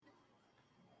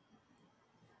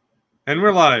And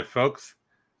we're live, folks.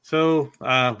 So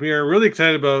we are really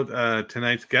excited about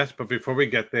tonight's guest. But before we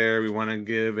get there, we want to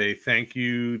give a thank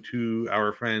you to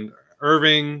our friend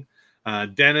Irving,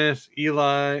 Dennis,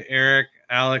 Eli, Eric,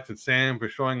 Alex, and Sam for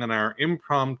showing on our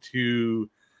impromptu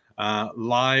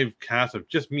live cast of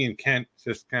just me and Kent,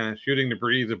 just kind of shooting the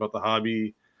breeze about the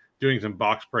hobby, doing some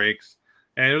box breaks.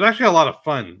 And it was actually a lot of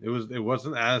fun. It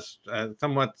wasn't as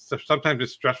sometimes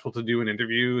it's stressful to do an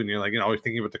interview, and you're like always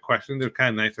thinking about the questions. It was kind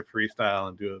of nice to freestyle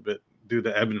and do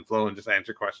the ebb and flow and just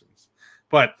answer questions.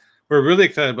 But we're really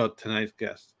excited about tonight's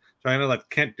guest. So I'm gonna let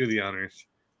Kent do the honors.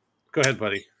 Go ahead,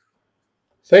 buddy.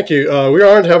 Thank you. We are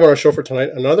honored to have on our show for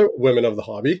tonight another woman of the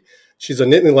hobby. She's a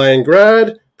Nittany Lion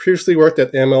grad, previously worked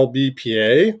at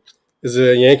MLBPA, is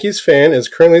a Yankees fan, and is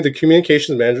currently the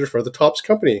communications manager for the Topps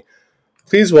company.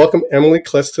 Please welcome Emily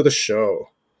Kliss to the show.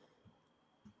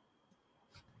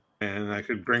 And I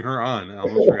could bring her on. I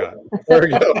almost forgot. There we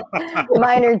go.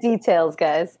 Minor details,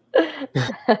 guys.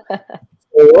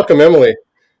 Well, welcome, Emily.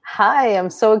 Hi, I'm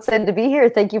so excited to be here.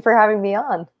 Thank you for having me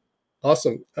on.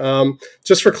 Awesome.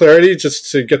 Just for clarity,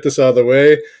 just to get this out of the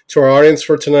way, to our audience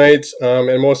for tonight,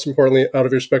 and most importantly, out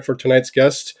of respect for tonight's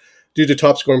guest, due to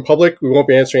Topps going public, we won't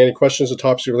be answering any questions of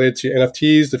Topps related to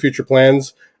NFTs, the future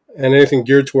plans, and anything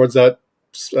geared towards that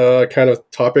kind of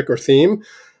topic or theme.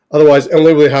 Otherwise,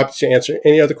 Emily will be happy to answer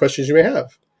any other questions you may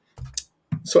have.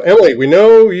 So, Emily, we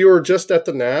know you were just at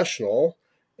the National,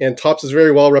 and Topps is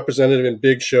very well represented in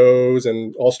big shows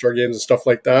and all-star games and stuff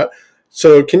like that.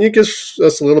 So can you give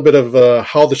us a little bit of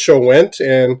how the show went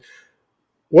and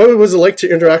what was it like to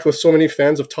interact with so many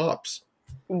fans of Topps?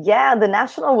 Yeah, the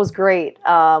National was great.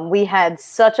 We had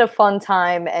such a fun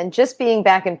time, and just being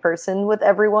back in person with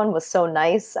everyone was so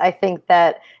nice. I think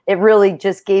that it really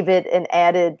just gave it an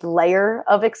added layer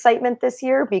of excitement this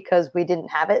year because we didn't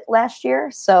have it last year.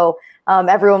 So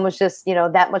everyone was just,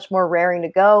 that much more raring to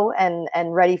go and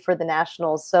ready for the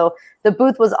Nationals. So the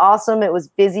booth was awesome. It was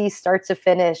busy start to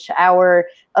finish. Our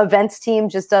events team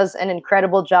just does an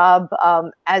incredible job.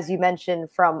 As you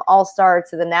mentioned, from All-Star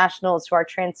to the Nationals to our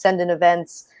Transcendent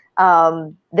events.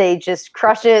 They just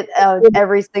crush it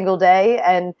every single day,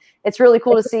 and it's really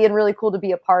cool to see and really cool to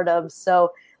be a part of.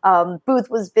 So booth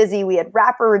was busy. We had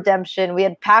Rapper Redemption, we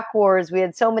had Pack Wars, we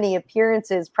had so many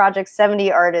appearances, Project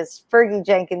 70 artists, Fergie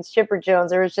Jenkins, Chipper Jones.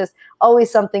 There was just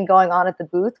always something going on at the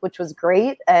booth, which was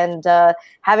great. And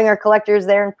having our collectors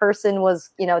there in person was,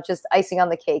 just icing on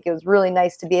the cake. It was really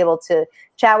nice to be able to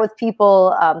chat with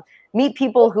people, meet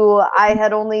people who I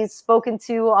had only spoken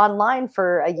to online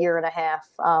for a year and a half.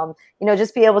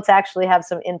 Just be able to actually have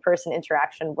some in-person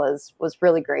interaction was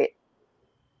really great.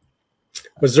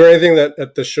 Was there anything that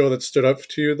at the show that stood out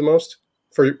to you the most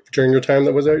during your time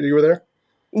that you were there?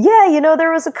 Yeah,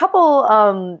 there was a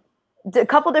couple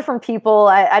different people.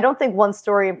 I don't think one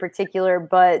story in particular,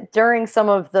 but during some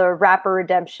of the Rapper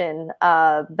Redemption,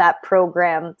 that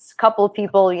program, a couple of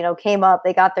people, came up,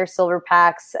 they got their silver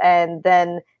packs, and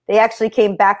then they actually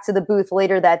came back to the booth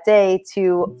later that day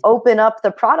to open up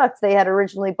the products they had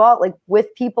originally bought, like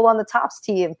with people on the Topps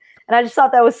team. And I just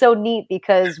thought that was so neat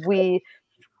because we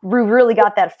really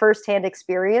got that firsthand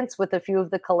experience with a few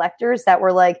of the collectors that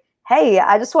were like, hey,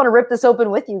 I just want to rip this open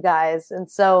with you guys.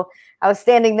 And so I was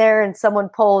standing there and someone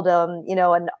pulled,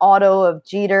 an auto of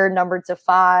Jeter numbered to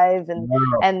 5 and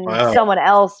someone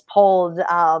else pulled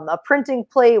a printing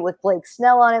plate with Blake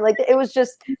Snell on it. Like it was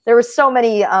just, there were so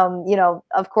many,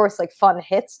 of course, like fun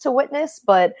hits to witness,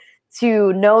 but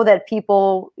to know that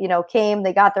people, came,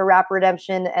 they got their Rapper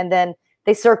Redemption, and then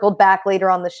they circled back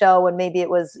later on the show and maybe it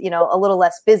was, a little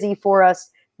less busy for us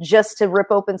just to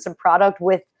rip open some product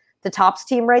with the Topps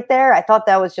team right there. I thought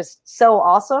that was just so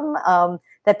awesome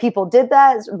that people did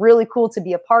that. It's really cool to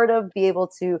be a part of, be able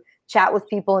to chat with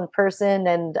people in person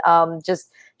and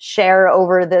just share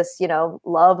over this,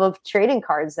 love of trading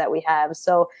cards that we have.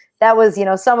 So that was,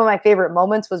 some of my favorite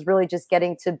moments was really just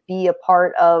getting to be a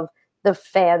part of the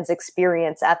fans'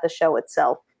 experience at the show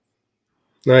itself.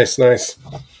 Nice.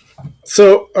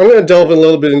 So I'm going to delve a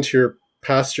little bit into your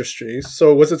past history.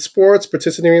 So was it sports,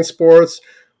 participating in sports,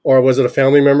 or was it a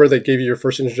family member that gave you your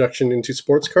first introduction into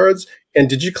sports cards? And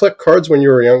did you collect cards when you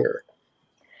were younger?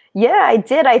 Yeah, I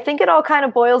did. I think it all kind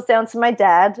of boils down to my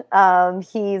dad.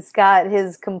 He's got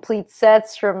his complete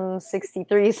sets from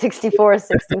 63, 64,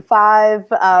 65.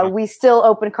 We still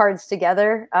open cards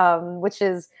together, which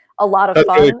is a lot of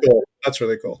fun. That's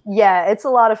really cool. Yeah, it's a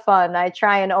lot of fun. I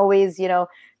try and always,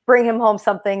 bring him home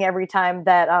something every time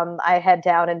that I head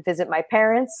down and visit my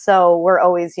parents. So we're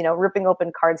always, ripping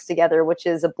open cards together, which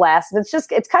is a blast. And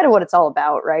it's kind of what it's all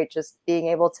about, right? Just being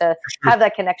able to have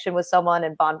that connection with someone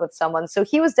and bond with someone. So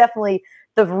he was definitely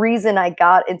the reason I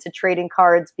got into trading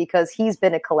cards because he's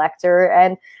been a collector,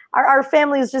 and our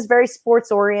family is just very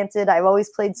sports oriented. I've always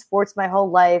played sports my whole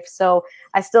life, so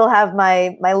I still have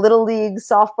my little league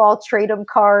softball trade-em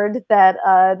card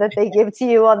that they give to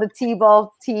you on the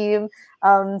t-ball team.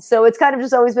 So it's kind of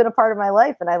just always been a part of my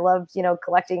life, and I love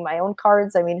collecting my own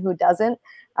cards. I mean, who doesn't?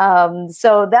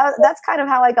 So that's kind of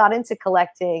how I got into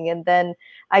collecting, and then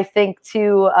I think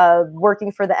too,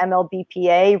 working for the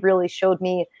MLBPA really showed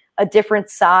me a different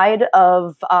side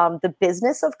of the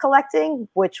business of collecting,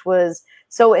 which was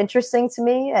so interesting to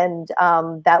me, and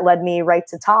that led me right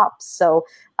to Topps. So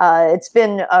it's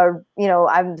been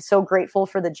I'm so grateful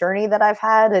for the journey that I've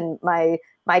had, and my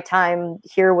time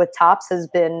here with Topps has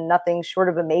been nothing short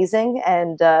of amazing.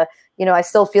 And I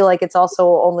still feel like it's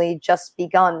also only just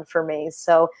begun for me.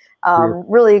 So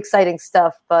really exciting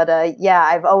stuff. But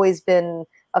I've always been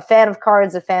a fan of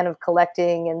cards, a fan of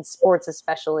collecting, and sports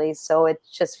especially. So it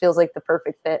just feels like the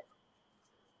perfect fit.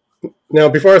 Now,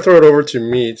 before I throw it over to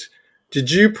Meet,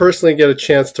 did you personally get a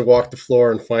chance to walk the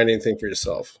floor and find anything for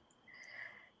yourself?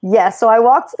 Yeah, so I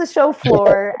walked the show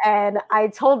floor and I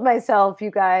told myself,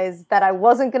 you guys, that I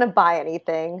wasn't going to buy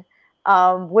anything,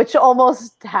 which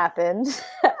almost happened.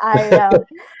 I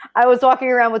was walking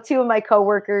around with two of my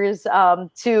coworkers,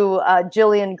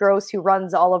 Jillian Gross, who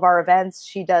runs all of our events.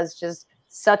 She does just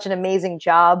such an amazing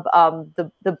job.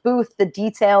 The booth, the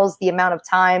details, the amount of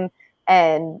time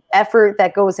and effort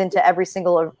that goes into every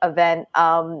single event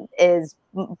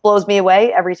blows me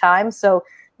away every time. So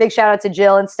big shout out to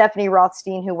Jill and Stephanie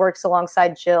Rothstein, who works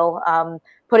alongside Jill,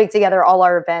 putting together all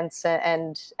our events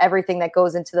and everything that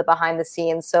goes into the behind the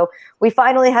scenes. So we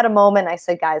finally had a moment. I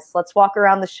said, guys, let's walk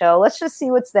around the show. Let's just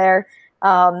see what's there.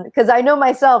 Because I know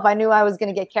myself, I knew I was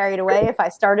going to get carried away if I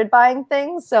started buying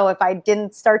things. So if I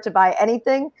didn't start to buy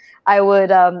anything, I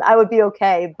would be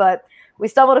okay. But we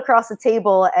stumbled across a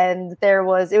table and it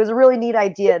was a really neat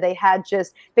idea. They had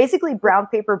just basically brown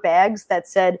paper bags that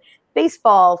said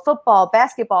baseball, football,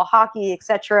 basketball, hockey,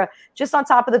 etc., just on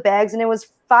top of the bags. And it was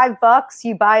 $5.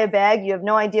 You buy a bag, you have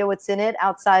no idea what's in it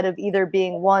outside of either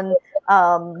being one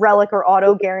relic or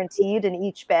auto guaranteed in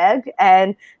each bag.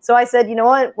 And so I said, you know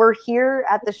what, we're here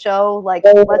at the show. Like,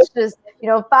 let's just,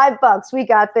 $5, we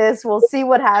got this. We'll see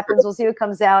what happens. We'll see what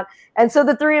comes out. And so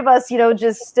the three of us,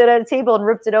 just stood at a table and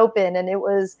ripped it open. And it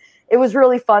was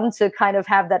really fun to kind of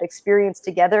have that experience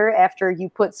together after you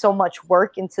put so much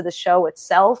work into the show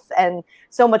itself and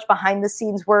so much behind the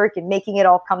scenes work and making it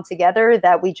all come together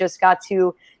that we just got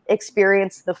to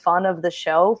experience the fun of the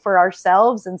show for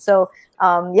ourselves. And so,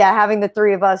 having the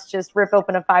three of us just rip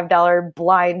open a $5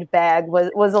 blind bag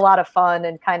was a lot of fun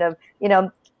and kind of,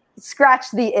 scratch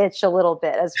the itch a little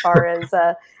bit as far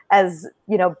as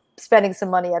spending some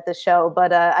money at the show.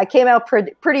 But I came out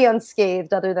pretty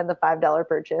unscathed other than the $5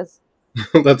 purchase.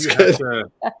 That's good.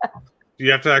 Do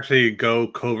you have to actually go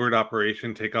covert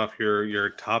operation, take off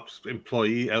your Topps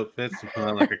employee outfits and put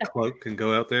on like a cloak and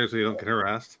go out there so you don't get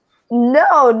harassed?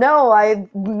 No, I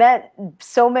met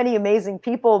so many amazing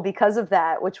people because of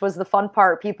that, which was the fun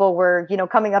part. People were,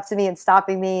 coming up to me and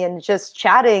stopping me and just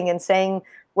chatting and saying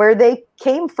where they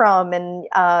came from and,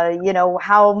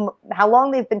 how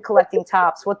long they've been collecting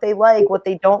Topps, what they like, what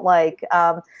they don't like.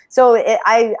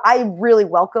 I really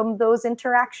welcome those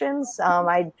interactions.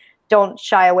 I don't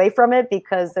shy away from it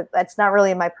because that's not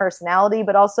really in my personality,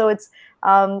 but also it's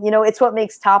what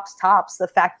makes Topps. The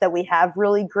fact that we have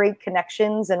really great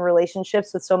connections and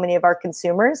relationships with so many of our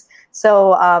consumers.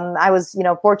 So I was,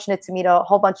 fortunate to meet a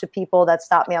whole bunch of people that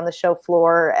stopped me on the show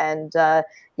floor, and it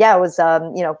was,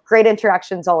 great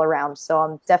interactions all around. So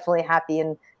I'm definitely happy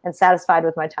and satisfied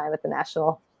with my time at the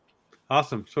National.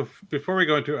 Awesome. So before we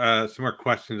go into some more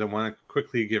questions, I want to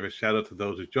quickly give a shout out to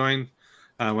those who joined.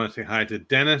 I want to say hi to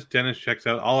Dennis. Dennis checks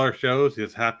out all our shows. He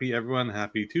says, happy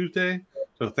Tuesday.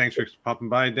 So thanks for popping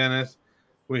by, Dennis.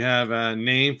 We have a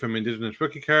name from Indigenous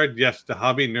Rookie Card. Yes, the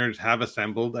hobby nerds have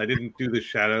assembled. I didn't do the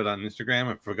shout out on Instagram.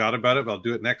 I forgot about it, but I'll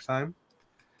do it next time.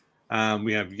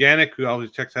 We have Yannick, who always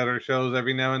checks out our shows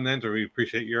every now and then, so we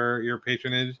appreciate your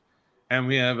patronage. And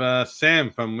we have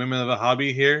Sam from Women of the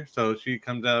Hobby here. So she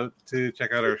comes out to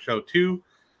check out our show too.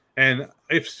 And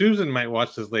if Susan might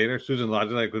watch this later, Susan Lodge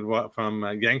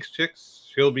from Yanks Chicks,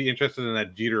 she'll be interested in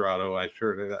that Jeter auto. I'm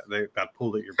sure that got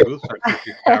pulled at your booth. So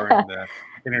she's scouring the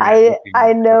internet.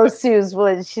 I know Suze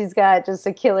would. She's got just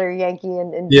a killer Yankee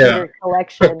and Jeter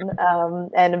collection.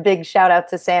 And a big shout out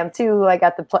to Sam too, who I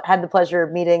had the pleasure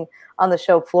of meeting on the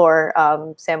show floor.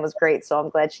 Sam was great, so I'm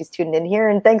glad she's tuning in here.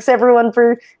 And thanks everyone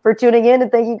for tuning in, and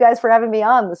thank you guys for having me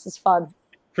on. This is fun.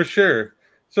 For sure.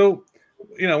 So,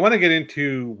 I want to get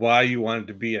into why you wanted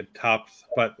to be at Topps,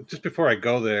 but just before I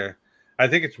go there, I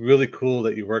think it's really cool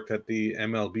that you worked at the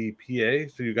MLB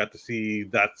PA, so you got to see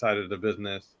that side of the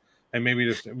business. And maybe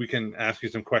just we can ask you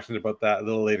some questions about that a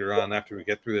little later on after we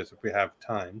get through this if we have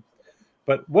time.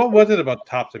 But what was it about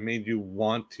Tops that made you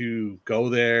want to go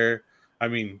there? I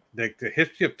mean, the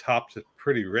history of Tops is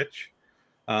pretty rich.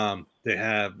 They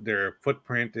have their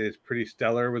footprint is pretty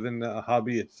stellar within the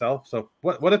hobby itself. So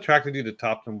what attracted you to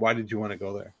Tops and why did you want to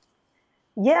go there?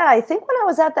 Yeah, I think when I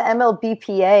was at the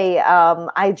MLBPA,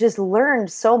 I just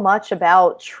learned so much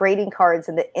about trading cards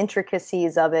and the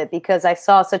intricacies of it because I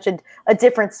saw such a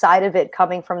different side of it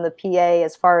coming from the PA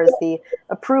as far as the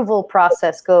approval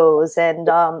process goes and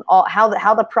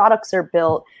how the products are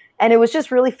built. And it was just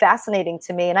really fascinating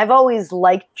to me. And I've always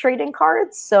liked trading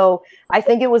cards. So I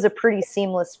think it was a pretty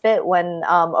seamless fit when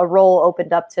a role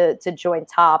opened up to join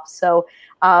Topps. So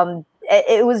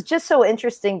it was just so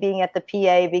interesting being at the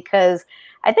PA because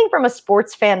I think from a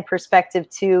sports fan perspective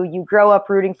too, you grow up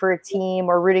rooting for a team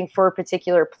or rooting for a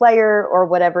particular player or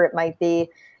whatever it might be.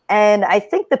 And I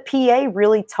think the PA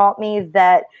really taught me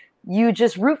that you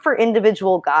just root for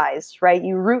individual guys, right?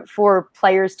 You root for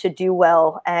players to do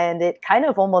well. And it kind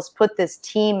of almost put this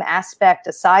team aspect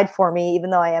aside for me, even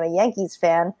though I am a Yankees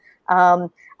fan.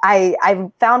 I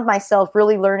found myself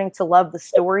really learning to love the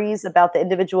stories about the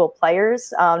individual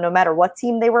players, no matter what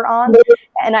team they were on.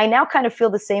 And I now kind of feel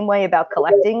the same way about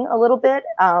collecting a little bit.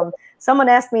 Someone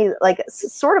asked me like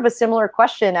sort of a similar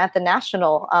question at the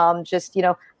National, just,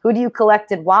 who do you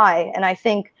collect and why? And I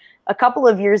think a couple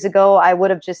of years ago, I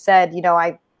would have just said,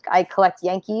 I collect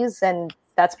Yankees and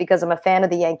that's because I'm a fan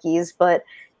of the Yankees. But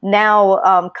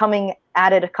now coming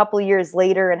at it a couple of years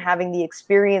later and having the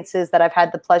experiences that I've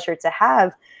had the pleasure to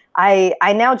have, I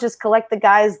now just collect the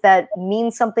guys that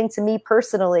mean something to me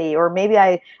personally, or maybe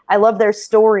I love their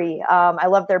story. I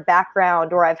love their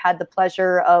background, or I've had the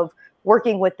pleasure of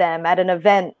working with them at an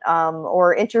event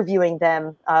or interviewing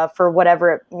them for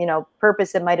whatever,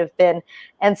 purpose it might have been.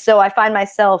 And so I find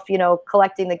myself,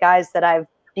 collecting the guys that I've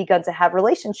begun to have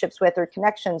relationships with or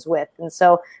connections with. And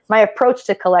so my approach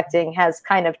to collecting has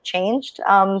kind of changed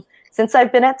since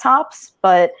I've been at Topps,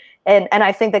 and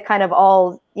I think that kind of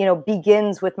all,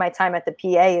 begins with my time at the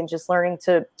PA and just learning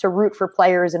to root for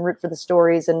players and root for the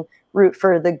stories and root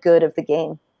for the good of the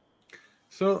game.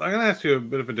 So I'm going to ask you a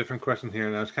bit of a different question here.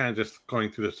 And I was kind of just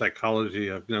going through the psychology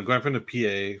of, going from the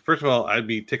PA. First of all, I'd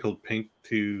be tickled pink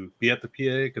to be at the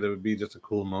PA because it would be just a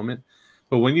cool moment.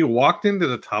 But when you walked into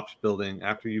the Topps building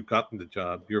after you've gotten the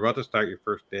job, you're about to start your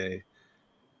first day.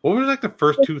 What was like the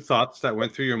first few thoughts that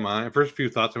went through your mind?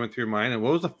 And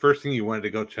what was the first thing you wanted to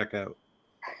go check out?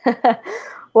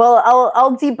 Well,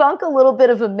 I'll debunk a little bit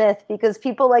of a myth because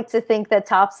people like to think that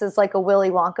Topps is like a Willy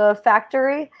Wonka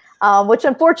factory, which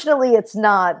unfortunately it's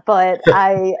not. But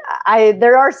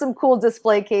there are some cool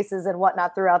display cases and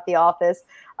whatnot throughout the office.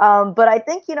 But I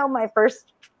think, my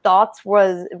first thoughts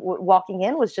was walking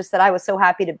in was just that I was so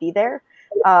happy to be there.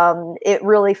 It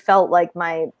really felt like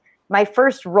my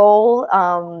first role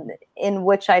in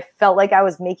which I felt like I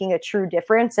was making a true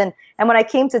difference. And when I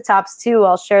came to Topps too,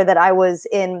 I'll share that I was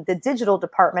in the digital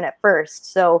department at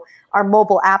first. So our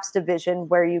mobile apps division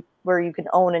where you can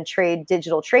own and trade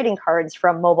digital trading cards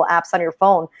from mobile apps on your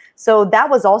phone. So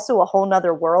that was also a whole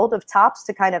nother world of Topps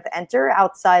to kind of enter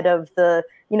outside of the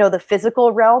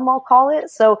physical realm, I'll call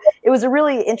it. So it was a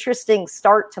really interesting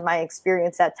start to my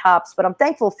experience at Topps, but I'm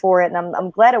thankful for it. And I'm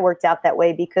glad it worked out that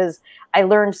way because I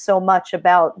learned so much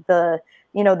about the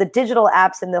digital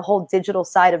apps and the whole digital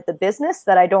side of the business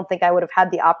that I don't think I would have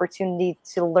had the opportunity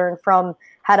to learn from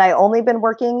had I only been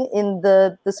working in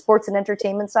the sports and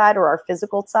entertainment side or our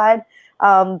physical side.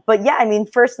 But yeah, I mean,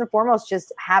 first and foremost,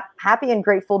 just happy and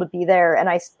grateful to be there. And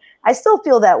I still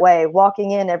feel that way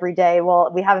walking in every day.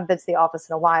 Well, we haven't been to the office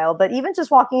in a while, but even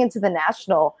just walking into the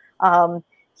National,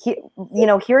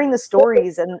 hearing the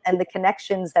stories and the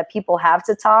connections that people have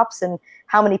to Topps and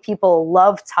how many people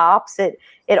love Topps,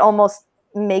 it almost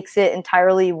makes it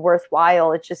entirely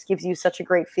worthwhile. It just gives you such a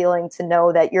great feeling to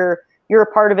know that you're a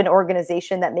part of an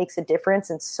organization that makes a difference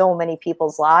in so many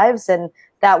people's lives. And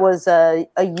that was a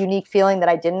unique feeling that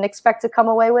I didn't expect to come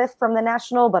away with from the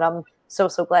National, but I'm so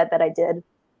glad that I did.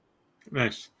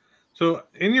 Nice. So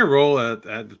in your role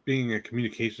at being a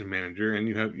communications manager, and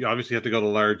you obviously have to go to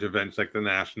large events like the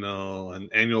National and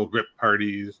annual grip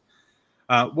parties.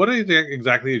 What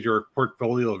exactly is your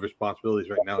portfolio of responsibilities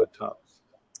right now at Topps?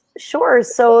 Sure.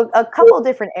 So a couple of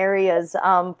different areas.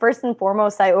 First and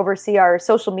foremost, I oversee our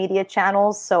social media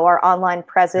channels. So our online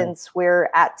presence, we're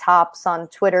at Topps on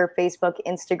Twitter, Facebook,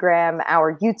 Instagram,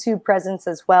 our YouTube presence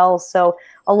as well. So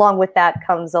along with that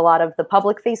comes a lot of the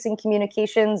public facing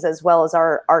communications as well as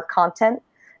our content.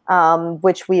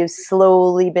 which we've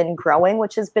slowly been growing,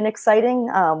 which has been exciting.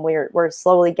 We're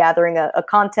slowly gathering a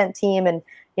content team, and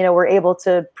we're able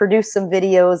to produce some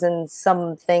videos and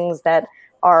some things that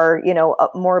are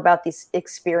more about the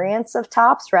experience of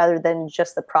Topps rather than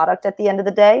just the product at the end of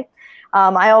the day.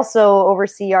 I also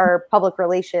oversee our public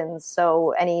relations,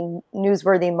 so any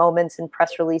newsworthy moments and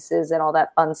press releases and all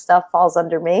that fun stuff falls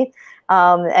under me.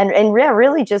 And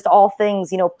really just all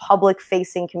things,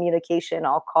 public-facing communication,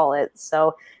 I'll call it.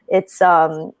 So it's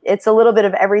a little bit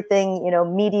of everything,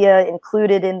 media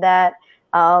included in that.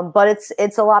 But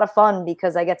it's a lot of fun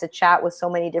because I get to chat with so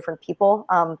many different people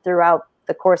throughout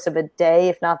the course of a day,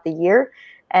 if not the year.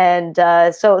 And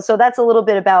so that's a little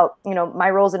bit about, my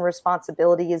roles and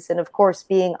responsibilities. And of course,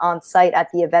 being on site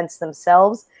at the events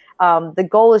themselves. The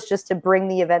goal is just to bring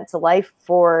the event to life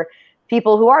for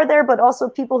people who are there, but also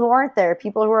people who aren't there,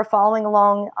 people who are following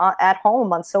along at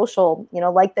home on social,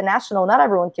 like the National, not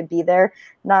everyone could be there.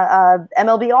 Not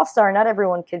MLB All-Star, not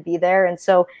everyone could be there. And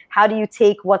so how do you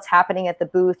take what's happening at the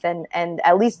booth and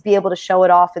at least be able to show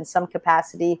it off in some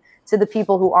capacity to the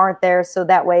people who aren't there, so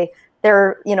that way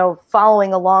they're,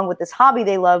 following along with this hobby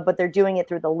they love, but they're doing it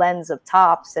through the lens of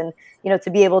Topps, and, to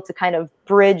be able to kind of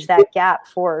bridge that gap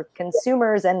for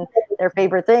consumers and their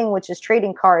favorite thing, which is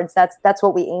trading cards. That's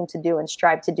what we aim to do and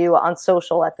strive to do on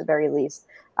social at the very least.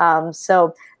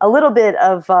 So a little bit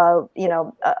of,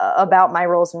 about my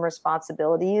roles and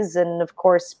responsibilities, and of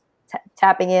course,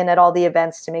 tapping in at all the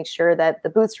events to make sure that the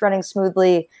booth's running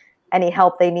smoothly. Any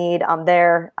help they need, I'm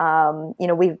there.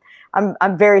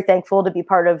 I'm very thankful to be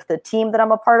part of the team that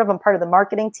I'm a part of. I'm part of the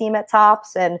marketing team at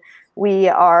Topps, and we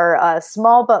are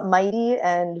small but mighty,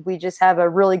 and we just have a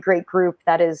really great group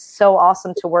that is so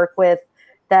awesome to work with,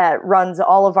 that runs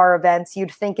all of our events.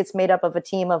 You'd think it's made up of a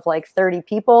team of like 30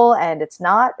 people, and it's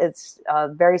not. It's a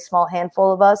very small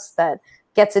handful of us that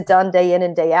gets it done day in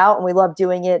and day out, and we love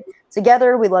doing it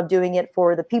together. We love doing it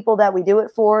for the people that we do it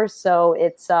for. So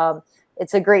it's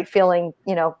a great feeling,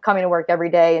 coming to work every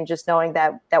day and just knowing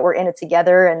that we're in it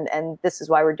together, and this is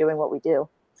why we're doing what we do.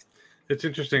 It's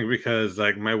interesting because,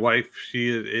 like, my wife, she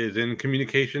is in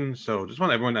communications, so just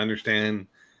want everyone to understand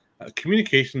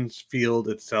communications field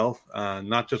itself,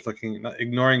 not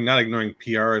ignoring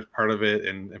PR as part of it,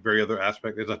 and a very other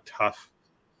aspect, is a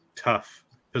tough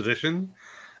position.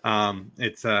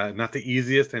 It's not the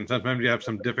easiest, and sometimes you have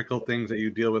some difficult things that you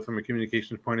deal with from a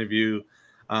communications point of view.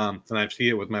 And I see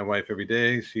it with my wife every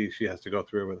day. She has to go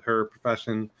through it with her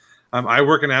profession. I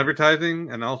work in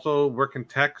advertising and also work in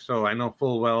tech, so I know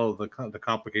full well the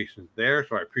complications there.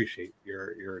 So I appreciate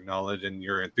your knowledge and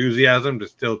your enthusiasm to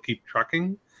still keep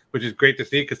trucking, which is great to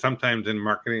see, because sometimes in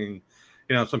marketing,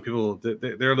 some people,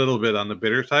 they're a little bit on the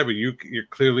bitter side, but you're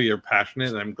clearly passionate,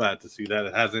 and I'm glad to see that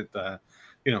it hasn't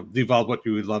devolved what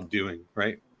you would love doing,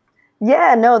 right?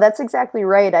 Yeah, no, that's exactly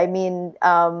right. I mean,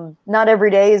 not every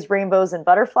day is rainbows and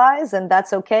butterflies, and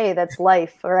that's okay. That's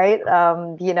life, right?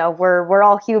 We're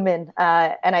all human,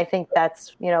 and I think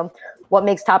that's what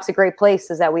makes Topps a great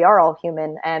place, is that we are all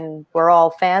human, and we're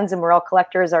all fans, and we're all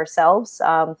collectors ourselves.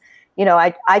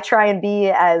 I try and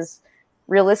be as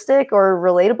realistic or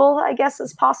relatable, I guess,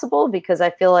 as possible, because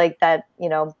I feel like that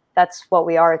that's what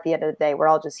we are at the end of the day. We're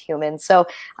all just human. So,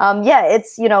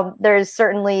 it's, there's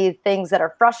certainly things that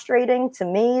are frustrating to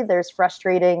me. There's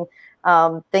frustrating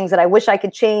things that I wish I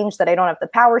could change, that I don't have the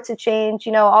power to change,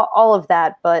 all of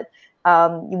that. But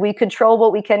we control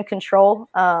what we can control.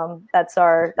 That's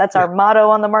our motto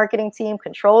on the marketing team: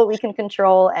 control what we can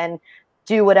control and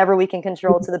do whatever we can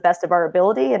control to the best of our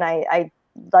ability. And I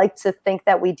like to think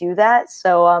that we do that.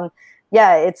 So,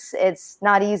 it's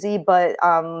not easy, but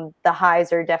the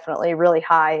highs are definitely really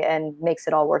high, and makes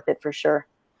it all worth it for sure.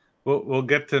 We'll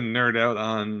get to nerd out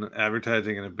on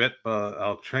advertising in a bit, but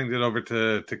I'll turn it over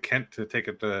to Kent to take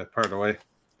it part away.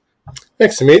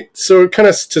 Thanks, Amit. So kind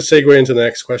of to segue into the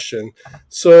next question.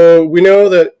 So we know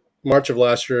that March of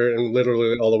last year, and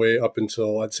literally all the way up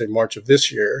until, I'd say, March of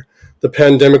this year, the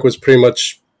pandemic was pretty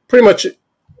much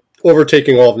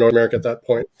overtaking all of North America at that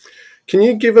point. Can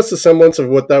you give us a semblance of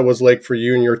what that was like for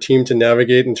you and your team to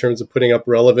navigate in terms of putting up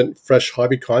relevant, fresh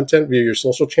hobby content via your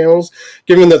social channels,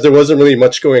 given that there wasn't really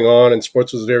much going on and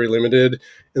sports was very limited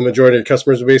and the majority of the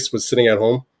customer base was sitting at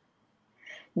home?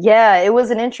 Yeah, it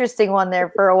was an interesting one there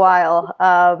for a while.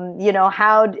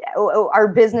 How our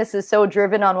business is so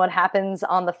driven on what happens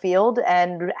on the field,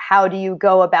 and how do you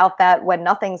go about that when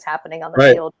nothing's happening on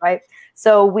the field, right?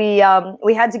 So we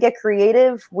had to get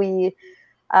creative.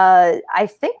 I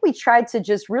think we tried to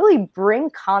just really bring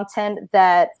content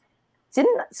that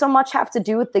didn't so much have to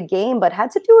do with the game, but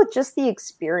had to do with just the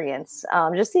experience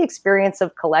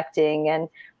of collecting. And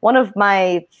one of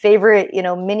my favorite,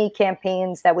 mini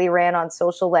campaigns that we ran on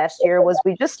social last year was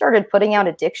we just started putting out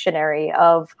a dictionary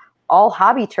of all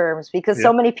hobby terms, because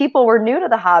so many people were new to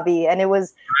the hobby, and it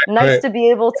was nice to be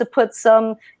able to put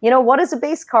some, what is a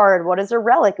base card? What is a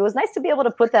relic? It was nice to be able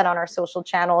to put that on our social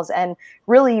channels and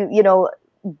really,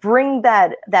 bring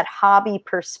that hobby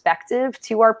perspective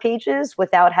to our pages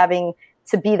without having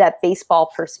to be that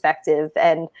baseball perspective.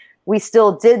 And we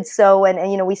still did so.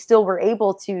 And we still were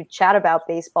able to chat about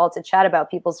baseball, to chat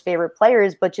about people's favorite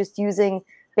players, but just using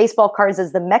baseball cards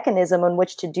as the mechanism in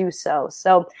which to do so.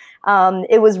 So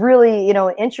it was really,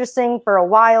 interesting for a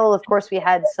while. Of course, we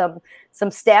had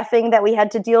some staffing that we had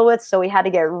to deal with, so we had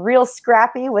to get real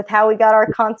scrappy with how we got our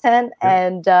content.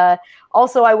 And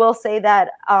also, I will say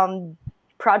that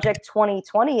Project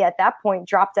 2020 at that point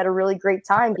dropped at a really great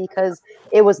time, because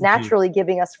it was naturally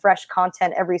giving us fresh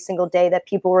content every single day that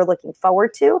people were looking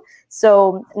forward to.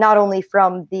 So not only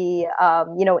from the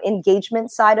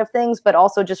engagement side of things, but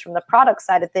also just from the product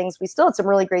side of things, we still had some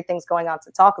really great things going on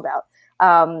to talk about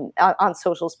on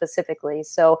social specifically.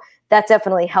 So that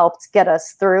definitely helped get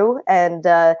us through. And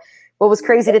what was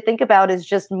crazy to think about is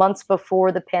just months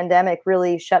before the pandemic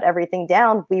really shut everything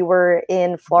down, we were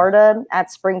in Florida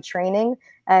at spring training,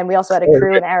 and we also had a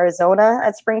crew in Arizona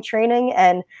at spring training.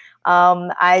 And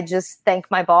I just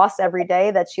thank my boss every day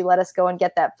that she let us go and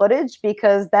get that footage,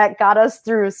 because that got us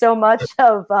through so much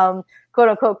of quote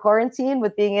unquote quarantine,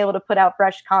 with being able to put out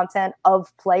fresh content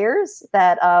of players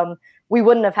that we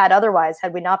wouldn't have had otherwise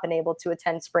had we not been able to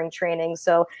attend spring training.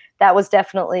 So that was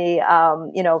definitely,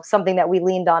 something that we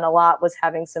leaned on a lot, was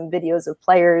having some videos of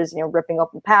players, ripping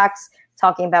open packs,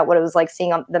 talking about what it was like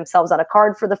seeing themselves on a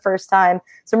card for the first time.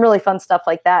 Some really fun stuff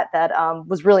like that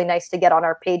was really nice to get on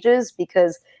our pages,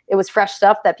 because it was fresh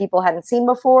stuff that people hadn't seen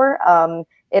before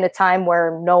in a time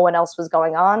where no one else was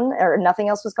going on, or nothing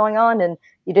else was going on, and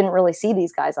you didn't really see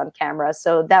these guys on camera.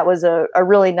 So that was a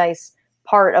really nice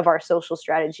part of our social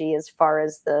strategy as far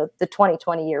as the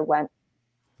 2020 year went.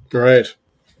 Right.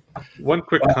 One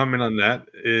quick comment on that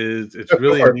is it's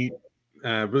really neat.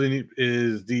 Really neat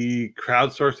is the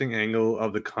crowdsourcing angle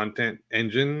of the content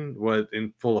engine was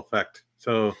in full effect.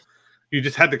 So you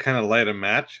just had to kind of light a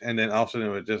match, and then also it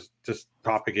would just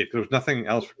propagate. There was nothing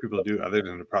else for people to do other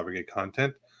than to propagate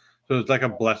content. So it's like a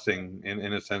blessing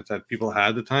in a sense that people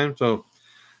had the time. So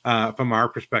from our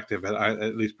perspective,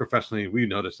 at least professionally, we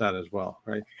noticed that as well,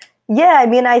 right? Yeah, I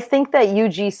mean, I think that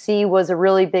UGC was a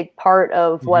really big part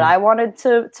of what I wanted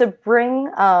to bring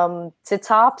to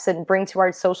Topps and bring to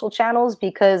our social channels,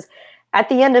 because at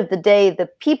the end of the day, the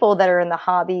people that are in the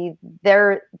hobby,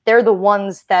 they're the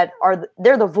ones that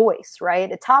they're the voice, right?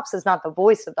 Topps is not the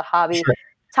voice of the hobby. Sure.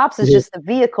 Topps is just the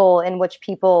vehicle in which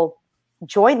people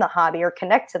join the hobby or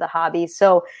connect to the hobby.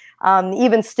 So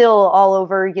even still all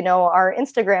over, our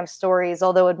Instagram stories,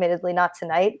 although admittedly not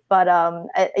tonight, but,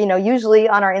 usually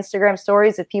on our Instagram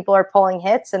stories, if people are pulling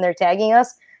hits and they're tagging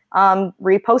us,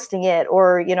 reposting it,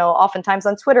 or, oftentimes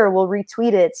on Twitter, we'll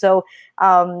retweet it. So,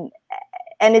 and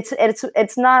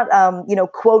it's not,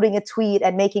 quoting a tweet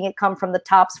and making it come from the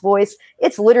Topps voice.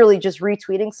 It's literally just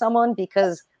retweeting someone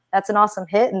because that's an awesome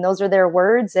hit and those are their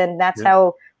words. And that's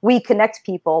how we connect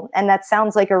people. And that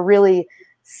sounds like a really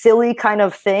silly kind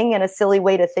of thing and a silly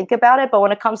way to think about it. But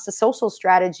when it comes to social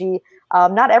strategy,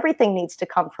 not everything needs to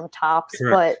come from Topps,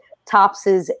 but Topps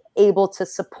is able to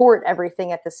support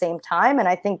everything at the same time. And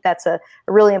I think that's a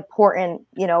really important,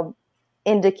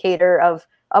 indicator of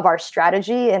our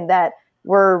strategy, and that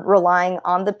we're relying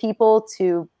on the people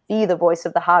to be the voice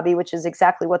of the hobby, which is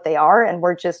exactly what they are. And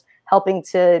we're just helping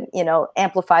to,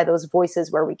 amplify those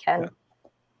voices where we can.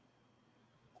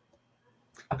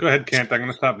 Go ahead, Kent. I'm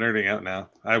going to stop nerding out now.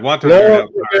 I want to nerd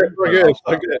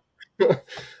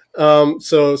out.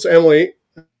 So Emily,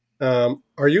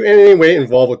 are you in any way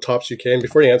involved with Topps UK? And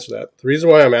before you answer that, the reason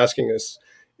why I'm asking this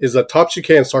is that Topps UK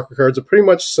and soccer cards are pretty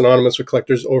much synonymous with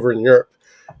collectors over in Europe.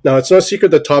 Now, it's no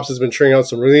secret that Topps has been turning out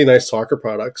some really nice soccer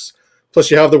products. Plus,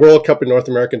 you have the World Cup in North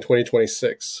America in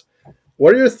 2026.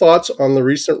 What are your thoughts on the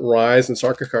recent rise in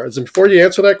soccer cards? And before you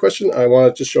answer that question, I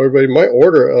want to just show everybody my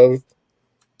order of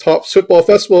Topps Football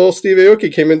Festival. Steve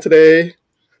Aoki came in today.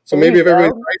 So maybe if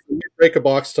everybody's nice, we can break a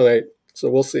box tonight. So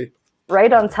we'll see.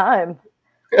 Right on time.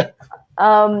 We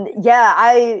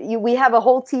have a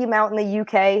whole team out in the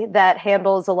UK that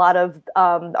handles a lot of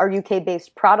our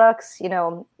UK-based products,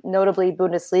 notably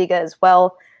Bundesliga as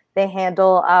well. They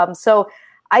handle. So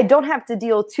I don't have to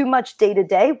deal too much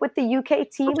day-to-day with the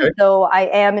UK team, though I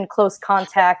am in close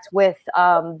contact with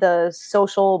the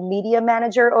social media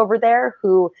manager over there,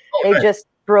 who they just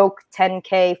broke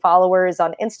 10K followers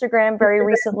on Instagram very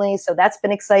recently. So that's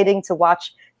been exciting to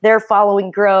watch their following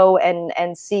grow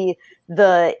and see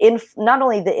not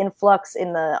only the influx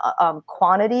in the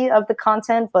quantity of the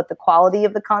content, but the quality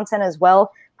of the content as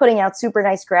well, putting out super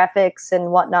nice graphics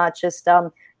and whatnot, just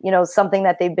something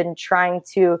that they've been trying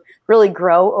to really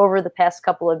grow over the past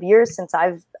couple of years since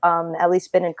I've at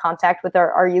least been in contact with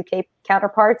our UK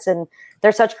counterparts, and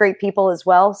they're such great people as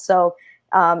well. So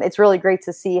it's really great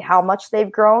to see how much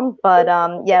they've grown. But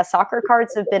soccer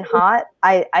cards have been hot.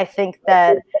 I think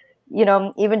that,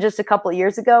 even just a couple of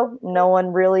years ago, no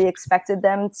one really expected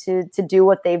them to do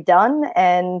what they've done.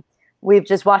 And we've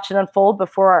just watched it unfold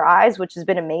before our eyes, which has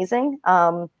been amazing.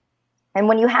 And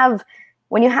when you have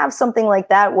something like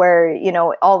that, where,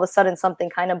 all of a sudden something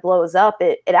kind of blows up,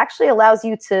 it actually allows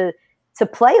you to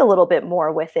play a little bit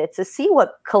more with it, to see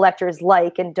what collectors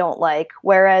like and don't like.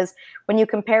 Whereas when you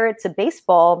compare it to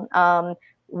baseball,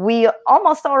 we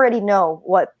almost already know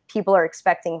what people are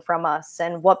expecting from us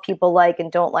and what people like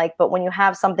and don't like. But when you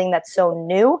have something that's so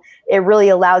new, it really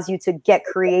allows you to get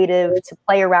creative, to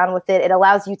play around with it. It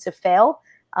allows you to fail,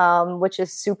 which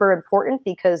is super important,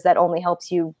 because that only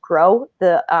helps you grow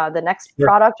the next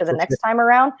product or the next time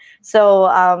around. So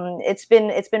it's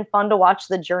been fun to watch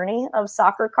the journey of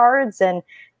soccer cards, and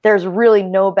there's really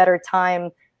no better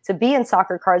time to be in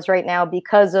soccer cards right now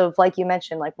because of, like you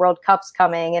mentioned, like World Cup's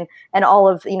coming and all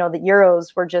of, the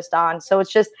Euros were just on. So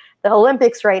it's just the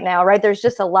Olympics right now, right? There's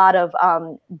just a lot of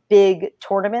big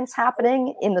tournaments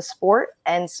happening in the sport.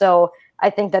 And so I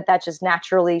think that just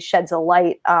naturally sheds a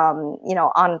light,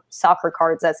 on soccer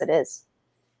cards as it is.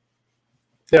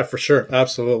 Yeah, for sure.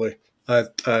 Absolutely.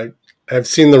 I've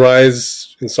seen the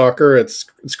rise in soccer. It's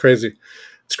crazy.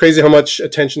 It's crazy how much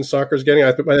attention soccer is getting.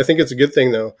 I think it's a good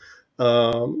thing, though,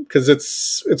 because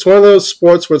it's one of those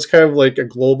sports where it's kind of like a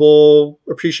global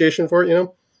appreciation for it,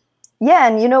 Yeah,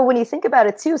 and when you think about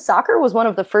it too, soccer was one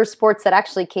of the first sports that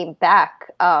actually came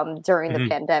back during the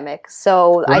pandemic.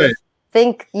 So right. I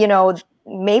think,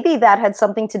 maybe that had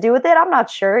something to do with it. I'm not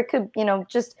sure. It could,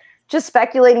 just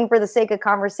speculating for the sake of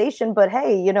conversation. But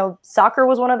hey, soccer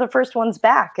was one of the first ones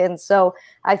back. And so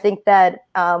I think that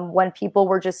when people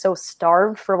were just so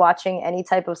starved for watching any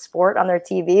type of sport on their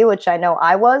TV, which I know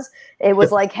I was, it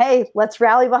was like, hey, let's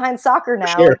rally behind soccer now.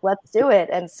 Sure. Like, let's do it.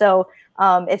 And so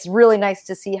it's really nice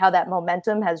to see how that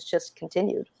momentum has just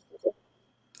continued.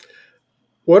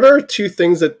 What are two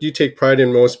things that you take pride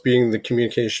in most being the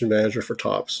communication manager for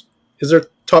Topps? Is there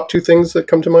top two things that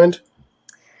come to mind?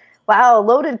 Wow,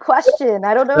 loaded question.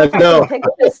 I don't know if I can pick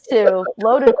this two.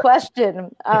 Loaded question.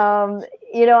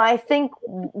 I think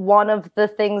one of the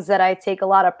things that I take a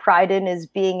lot of pride in is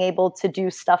being able to do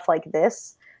stuff like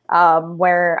this,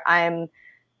 where I'm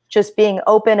just being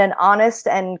open and honest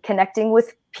and connecting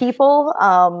with people,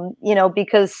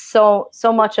 because so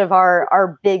much of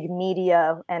our big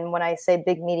media, and when I say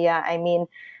big media, I mean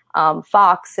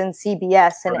Fox and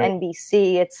CBS and right.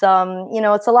 NBC. It's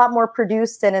it's a lot more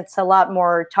produced and it's a lot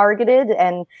more targeted.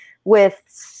 And with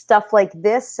stuff like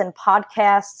this and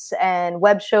podcasts and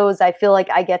web shows, I feel like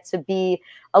I get to be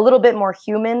a little bit more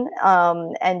human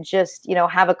and just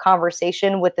have a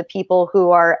conversation with the people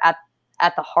who are at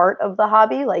the heart of the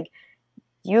hobby. Like,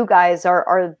 you guys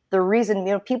are the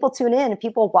reason people tune in,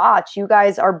 people watch. You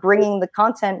guys are bringing the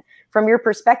content from your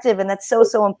perspective, and that's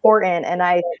so important. And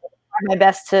I my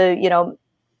best to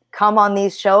come on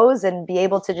these shows and be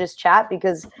able to just chat,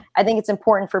 because I think it's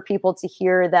important for people to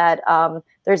hear that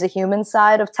there's a human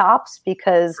side of Topps,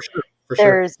 because for sure.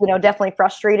 There's definitely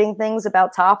frustrating things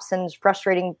about Topps and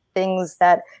frustrating things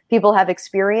that people have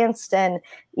experienced. And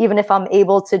even if I'm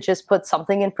able to just put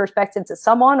something in perspective to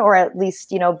someone, or at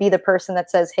least be the person that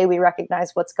says, hey, we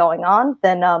recognize what's going on,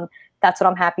 then that's what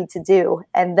I'm happy to do.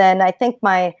 And then I think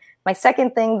my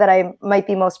second thing that I might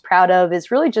be most proud of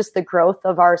is really just the growth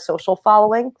of our social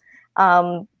following.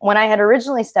 When I had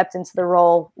originally stepped into the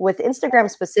role with Instagram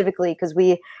specifically, because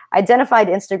we identified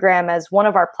Instagram as one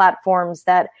of our platforms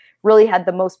that really had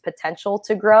the most potential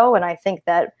to grow. And I think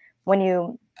that when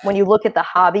you look at the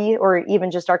hobby, or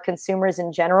even just our consumers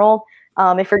in general,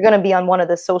 if you're going to be on one of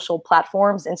the social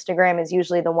platforms, Instagram is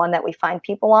usually the one that we find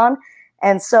people on.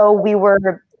 And so we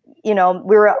had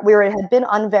been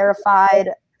unverified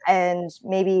and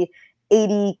maybe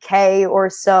 80K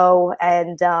or so.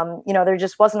 And, there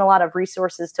just wasn't a lot of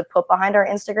resources to put behind our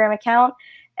Instagram account.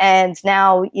 And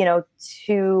now,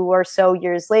 2 or so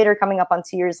years later, coming up on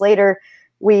 2 years later,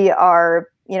 we are,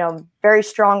 very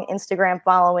strong Instagram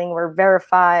following. We're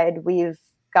verified. We've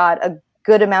got a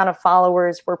good amount of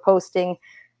followers. We're posting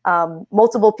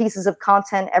multiple pieces of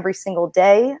content every single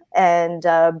day, and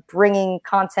bringing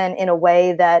content in a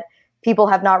way that people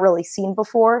have not really seen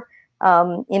before.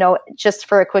 Just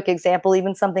for a quick example,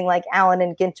 even something like Allen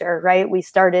and Ginter, right? We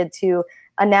started to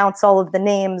announce all of the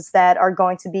names that are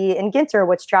going to be in Ginter,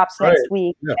 which drops next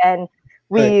week. Yeah. And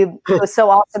it was so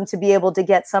awesome to be able to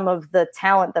get some of the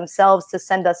talent themselves to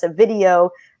send us a video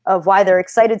of why they're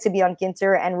excited to be on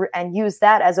Ginter and use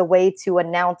that as a way to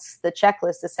announce the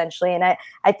checklist, essentially. And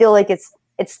I feel like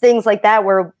it's things like that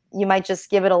where you might just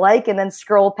give it a like and then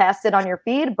scroll past it on your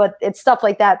feed. But it's stuff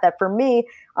like that for me,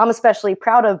 I'm especially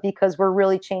proud of, because we're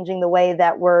really changing the way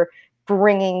that we're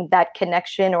bringing that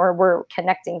connection, or we're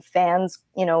connecting fans,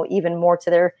 even more to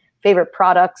their favorite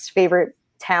products, favorite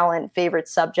talent, favorite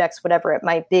subjects, whatever it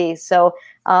might be. So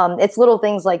it's little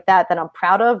things like that I'm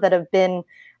proud of, that have been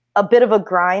a bit of a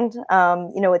grind.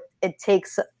 It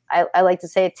takes, I like to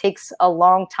say, it takes a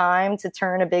long time to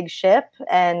turn a big ship,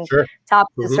 and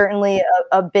Topps is certainly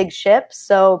a big ship.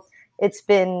 So it's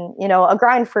been, a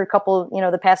grind for a couple,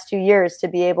 the past 2 years, to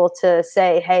be able to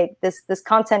say, hey, this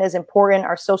content is important.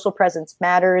 Our social presence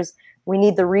matters. We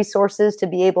need the resources to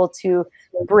be able to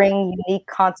bring unique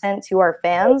content to our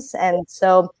fans. And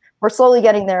so we're slowly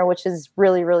getting there, which is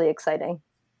really, really exciting.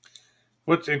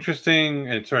 What's interesting,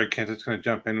 and sorry, Kent, it's going to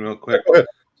jump in real quick.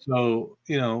 So,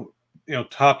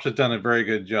 Topps has done a very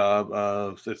good job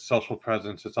of its social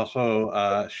presence. It's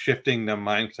also shifting the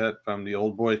mindset from the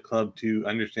old boys club to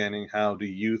understanding how the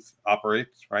youth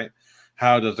operates, right?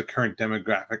 How does the current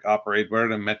demographic operate? What are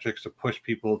the metrics to push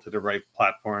people to the right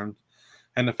platforms?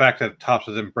 And the fact that Topps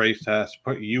has embraced that has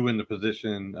put you in the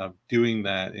position of doing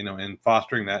that, and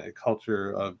fostering that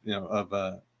culture of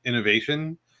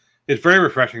innovation. It's very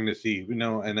refreshing to see,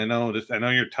 and I know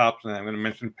you're Topps, and I'm going to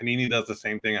mention Panini does the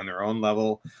same thing on their own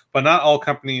level, but not all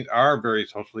companies are very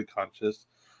socially conscious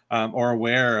or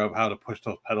aware of how to push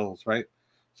those pedals, right?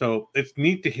 So it's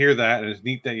neat to hear that, and it's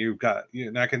neat that you've got,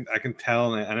 I can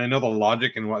tell, and I know the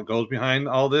logic and what goes behind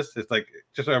all this. It's like,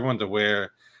 just so everyone's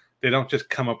aware, they don't just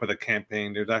come up with a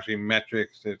campaign. There's actually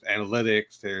metrics, there's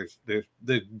analytics, there's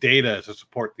data to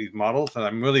support these models, and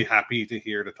I'm really happy to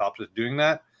hear that Topps is doing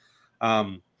that.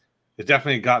 It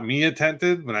definitely got me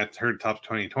attentive when I heard Topps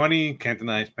 2020. Kent and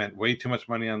I spent way too much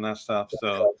money on that stuff.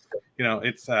 So,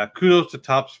 it's kudos to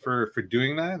Topps for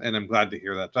doing that, and I'm glad to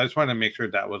hear that. So I just wanted to make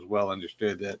sure that was well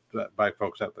understood by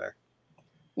folks out there.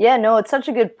 Yeah, no, it's such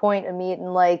a good point, Amit.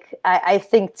 And I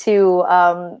think too,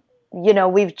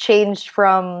 we've changed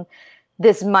from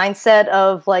this mindset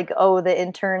of the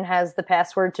intern has the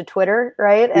password to Twitter,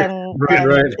 right? And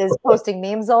is posting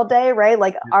memes all day, right?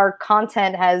 Our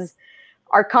content has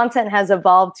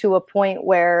evolved to a point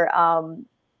where,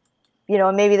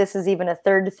 maybe this is even a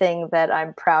third thing that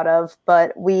I'm proud of,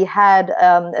 but we had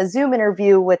a Zoom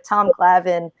interview with Tom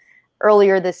Glavine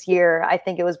earlier this year. I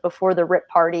think it was before the RIP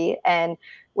party. And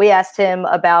we asked him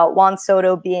about Juan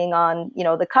Soto being on,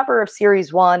 the cover of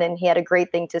Series 1, and he had a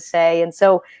great thing to say. And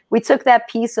so we took that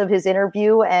piece of his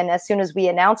interview, and as soon as we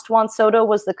announced Juan Soto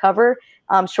was the cover,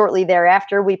 shortly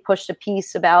thereafter, we pushed a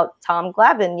piece about Tom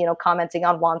Glavine, commenting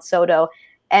on Juan Soto.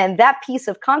 And that piece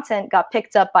of content got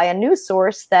picked up by a news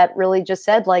source that really just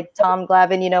said, Tom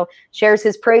Glavine, shares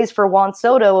his praise for Juan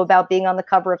Soto about being on the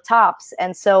cover of Topps.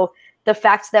 And so the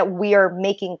fact that we are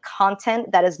making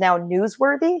content that is now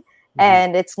newsworthy,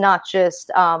 and it's not just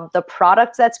the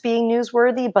product that's being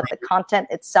newsworthy, but the content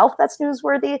itself that's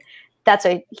newsworthy, that's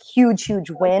a huge, huge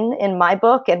win in my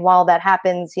book. And while that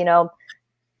happens,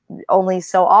 only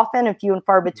so often and few and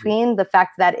far between, the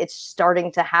fact that it's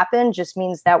starting to happen just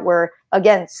means that we're,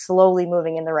 again, slowly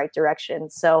moving in the right direction.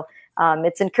 So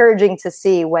it's encouraging to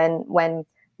see when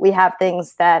we have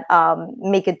things that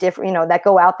make a difference, that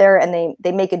go out there and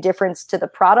they make a difference to the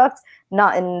product,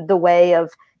 not in the way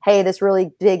of, hey, this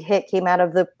really big hit came out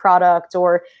of the product,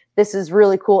 or this is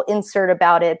really cool insert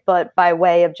about it, but by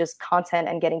way of just content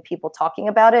and getting people talking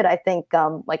about it. I think,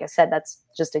 like I said, that's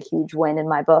just a huge win in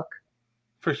my book.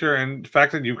 For sure. And the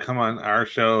fact that you come on our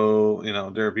show,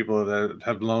 there are people that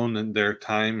have loaned their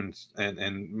time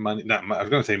and money, I was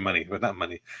going to say money, but not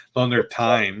money, loaned their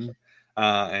time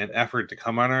and effort to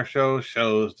come on our show,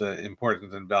 shows the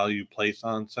importance and value placed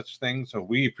on such things. So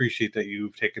we appreciate that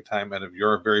you've taken time out of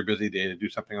your very busy day to do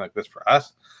something like this for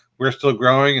us. We're still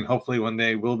growing, and hopefully one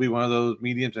day we'll be one of those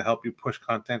mediums to help you push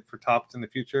content for Topps in the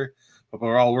future, but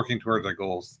we're all working towards our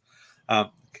goals.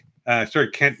 Sorry,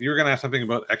 Kent, you were going to ask something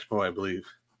about Expo, I believe.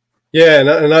 Yeah,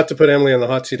 not to put Emily on the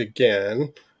hot seat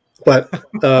again, but at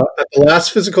the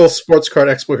last physical sports card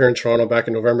expo here in Toronto back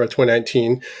in November of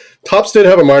 2019, Topps did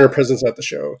have a minor presence at the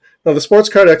show. Now, the Sports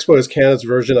Card Expo is Canada's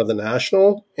version of the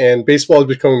National, and baseball is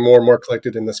becoming more and more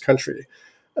collected in this country.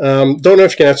 Don't know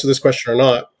if you can answer this question or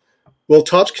not. Will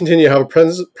Topps continue to have a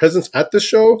presence at this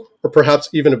show, or perhaps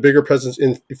even a bigger presence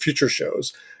in future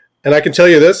shows? And I can tell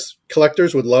you this,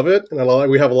 collectors would love it. And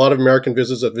we have a lot of American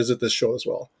visitors that visit this show as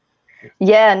well.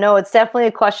 Yeah, no, it's definitely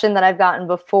a question that I've gotten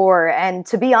before. And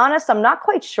to be honest, I'm not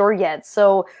quite sure yet.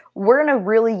 So we're in a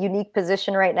really unique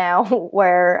position right now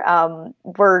where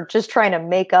we're just trying to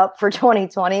make up for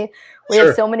 2020. We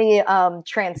have so many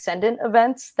transcendent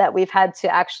events that we've had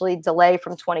to actually delay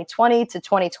from 2020 to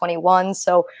 2021.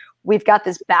 So we've got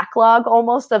this backlog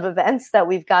almost of events that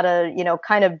we've got to,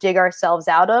 kind of dig ourselves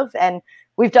out of. And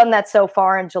we've done that so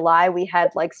far. In July, we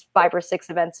had like 5 or 6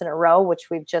 events in a row, which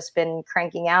we've just been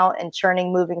cranking out and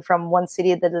churning, moving from one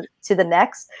city to the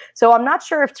next. So I'm not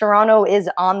sure if Toronto is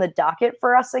on the docket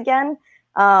for us again.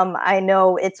 I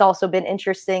know it's also been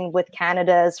interesting with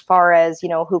Canada as far as,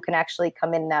 who can actually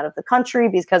come in and out of the country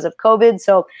because of COVID.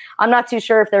 So I'm not too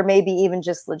sure if there may be even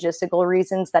just logistical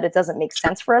reasons that it doesn't make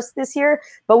sense for us this year.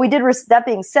 But we did, that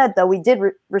being said, though, we did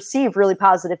receive really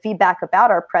positive feedback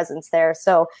about our presence there.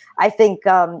 So I think,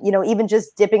 even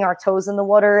just dipping our toes in the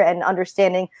water and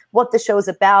understanding what the show's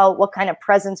about, what kind of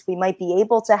presence we might be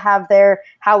able to have there,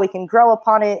 how we can grow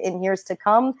upon it in years to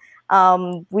come.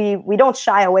 We don't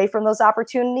shy away from those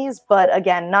opportunities, but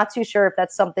again, not too sure if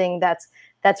that's something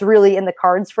that's really in the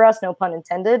cards for us, no pun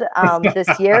intended,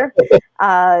 this year.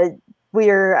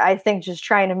 We're, I think, just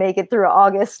trying to make it through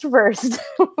August first.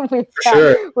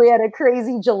 We had a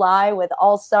crazy July with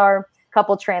All-Star,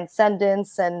 couple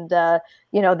Transcendents, and the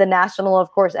National,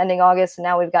 of course, ending August, and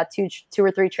now we've got two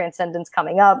or three Transcendents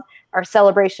coming up. Our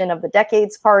celebration of the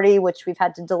Decades Party, which we've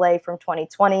had to delay from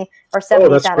 2020. Our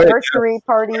 70th anniversary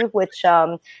party, which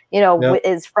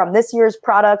is from this year's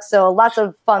product. So lots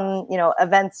of fun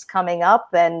events coming up,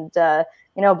 and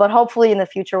but hopefully in the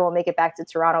future we'll make it back to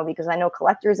Toronto, because I know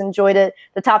collectors enjoyed it.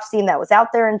 The Topps team that was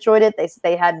out there enjoyed it.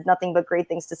 They had nothing but great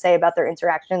things to say about their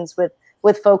interactions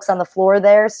with folks on the floor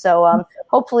there. So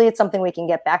hopefully it's something we can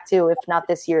get back to, if not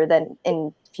this year, then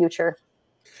in future.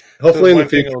 Hopefully in the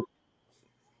future.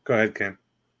 Go ahead, Ken.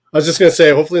 I was just going to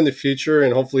say, hopefully in the future,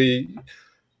 and hopefully,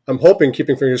 I'm hoping,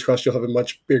 keeping fingers crossed, you'll have a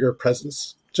much bigger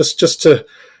presence, just to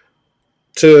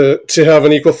have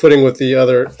an equal footing with the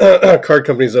other card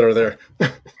companies that are there.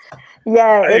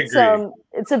 Yeah,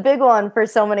 it's a big one for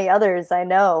so many others, I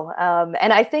know,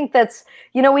 and I think that's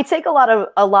we take a lot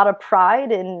of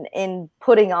pride in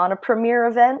putting on a premier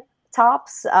event,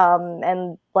 Topps,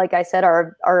 and like I said,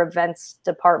 our events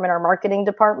department, our marketing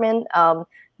department,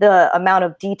 the amount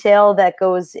of detail that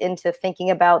goes into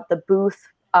thinking about the booth,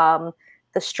 the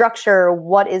structure,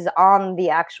 what is on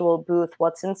the actual booth,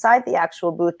 what's inside the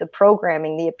actual booth, the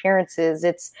programming, the appearances.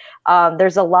 It's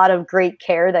there's a lot of great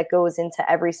care that goes into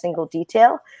every single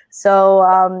detail. So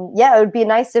it would be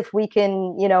nice if we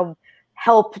can,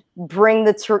 help bring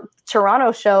the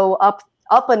Toronto show up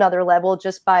another level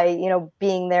just by,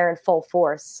 being there in full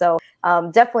force. So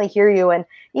definitely hear you. And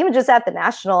even just at the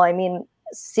National, I mean,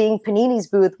 seeing Panini's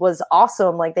booth was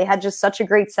awesome. Like, they had just such a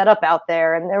great setup out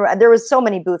there, and there was so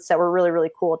many booths that were really,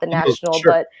 really cool at the National.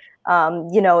 Sure. But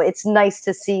it's nice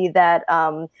to see that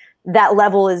that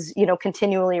level is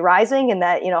continually rising, and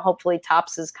that hopefully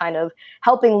Topps is kind of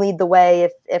helping lead the way,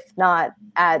 if not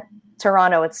at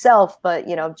Toronto itself, but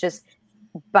just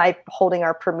by holding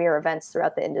our premier events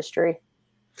throughout the industry.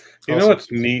 You know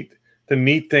what's neat? The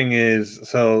neat thing is,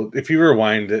 so if you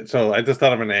rewind it, so I just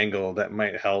thought of an angle that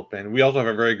might help, and we also have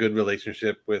a very good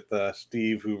relationship with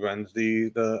Steve, who runs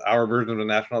our version of the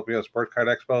National LPO Sports Card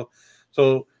Expo.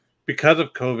 So because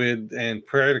of COVID and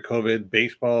prior to COVID,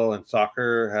 baseball and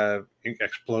soccer have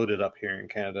exploded up here in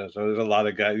Canada. So there's a lot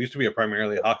of guys. It used to be a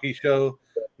primarily hockey show.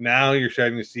 Now you're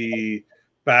starting to see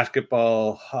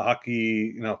basketball,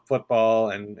 hockey, football,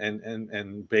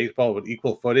 and baseball with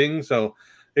equal footing. So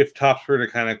if Topps were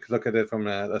to kind of look at it from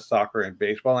a soccer and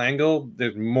baseball angle,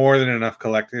 there's more than enough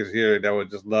collectors here that would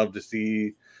just love to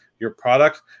see your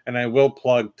products. And I will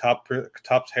plug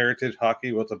Topps Heritage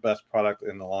Hockey was the best product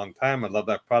in a long time. I love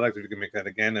that product. If you can make that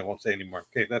again, I won't say anymore.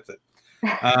 Okay, that's it.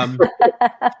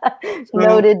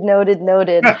 Noted.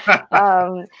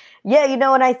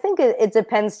 And I think it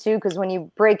depends too, because when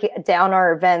you break down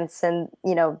our events, and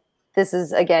this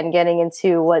is again getting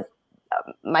into what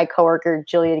my coworker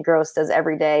Jillian Gross does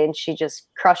every day, and she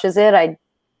just crushes it. I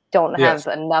don't have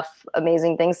enough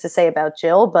amazing things to say about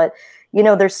Jill, but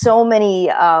there's so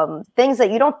many things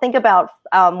that you don't think about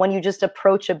when you just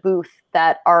approach a booth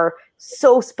that are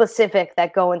so specific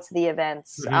that go into the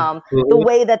events. The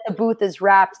way that the booth is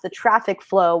wrapped, the traffic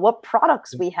flow, what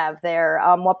products we have there,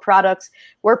 what products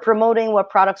we're promoting, what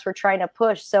products we're trying to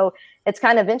push. So it's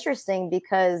kind of interesting,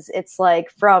 because it's like,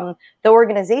 from the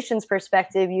organization's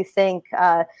perspective, you think,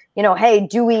 hey,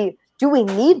 do do we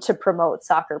need to promote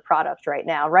soccer product right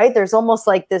now, right? There's almost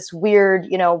like this weird,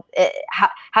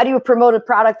 how do you promote a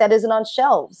product that isn't on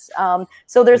shelves?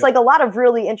 So there's like a lot of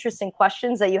really interesting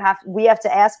questions that we have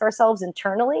to ask ourselves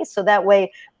internally, so that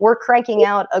way we're cranking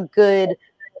out a good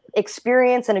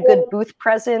experience and a good booth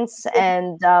presence,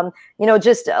 and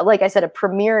just like I said, a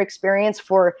premier experience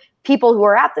for people who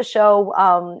are at the show,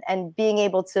 and being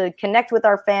able to connect with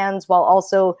our fans while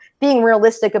also being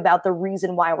realistic about the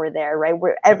reason why we're there, right?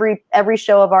 Every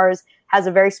show of ours has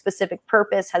a very specific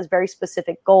purpose, has very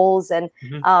specific goals, and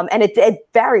it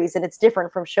varies and it's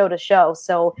different from show to show.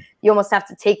 So you almost have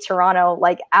to take Toronto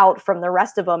like out from the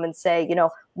rest of them and say,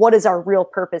 what is our real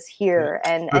purpose here?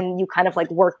 And you kind of like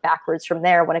work backwards from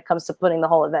there when it comes to putting the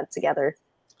whole event together.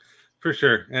 For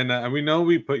sure. And we know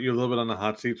we put you a little bit on the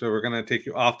hot seat, so we're going to take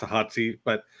you off the hot seat,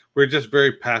 but we're just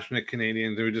very passionate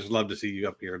Canadians, and we just love to see you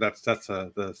up here. That's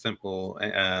the simple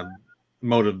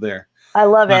motive there. I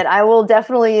love it. I will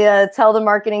definitely tell the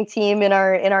marketing team in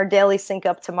our daily sync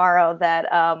up tomorrow that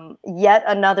yet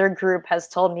another group has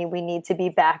told me we need to be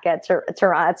back at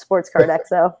Toronto at Sports Card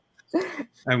Expo.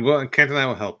 And Kent and I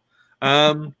will help.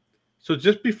 So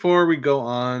just before we go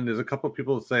on, there's a couple of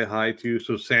people to say hi to.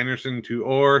 So Sanderson to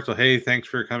Orr. So hey, thanks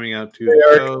for coming out to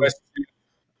the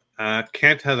show.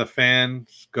 Kent has a fan.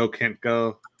 Go Kent,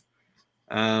 go.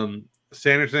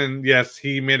 Sanderson, yes,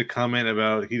 he made a comment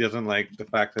about he doesn't like the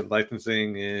fact that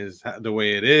licensing is the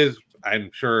way it is.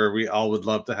 I'm sure we all would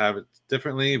love to have it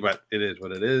differently, but it is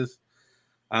what it is.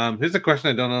 Here's a question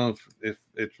I don't know if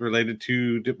it's related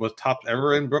to, was Topps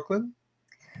ever in Brooklyn?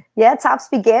 Yeah, Topps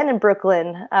began in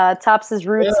Brooklyn. Topps's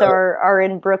roots are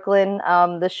in Brooklyn.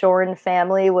 The Shorin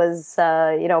family was,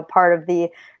 part of the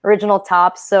original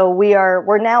Topps. So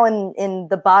we're now in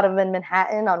the bottom in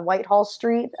Manhattan on Whitehall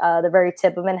Street, the very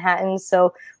tip of Manhattan.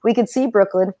 So we could see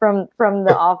Brooklyn from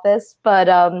the office. But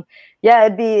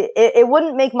it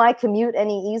wouldn't make my commute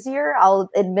any easier, I'll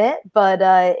admit. But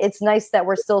it's nice that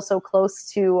we're still so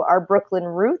close to our Brooklyn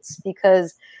roots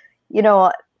because,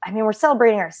 we're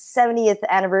celebrating our 70th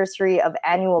anniversary of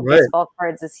annual baseball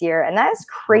cards this year. And that is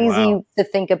crazy to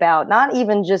think about, not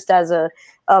even just as a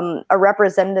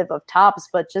representative of Topps,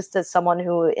 but just as someone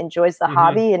who enjoys the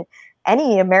hobby. And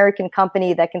any American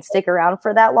company that can stick around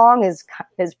for that long is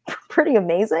pretty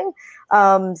amazing.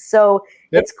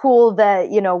 It's cool that,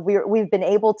 we've been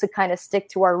able to kind of stick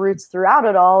to our roots throughout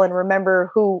it all and remember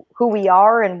who we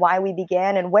are and why we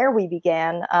began and where we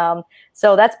began.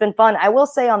 So that's been fun. I will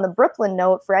say on the Brooklyn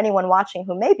note, for anyone watching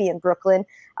who may be in Brooklyn,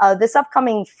 this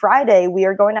upcoming Friday, we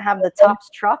are going to have the Topps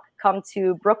truck come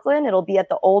to Brooklyn. It'll be at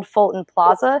the Old Fulton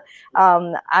Plaza.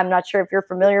 I'm not sure if you're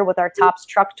familiar with our Topps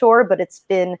truck tour, but it's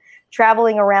been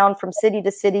traveling around from city to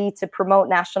city to promote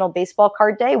National Baseball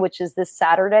Card Day, which is this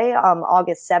Saturday,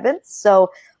 August 7th.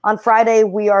 So on Friday,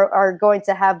 we are going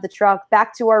to have the truck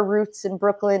back to our roots in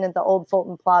Brooklyn at the Old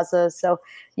Fulton Plaza. So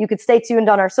you could stay tuned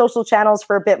on our social channels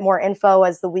for a bit more info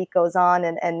as the week goes on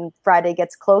and Friday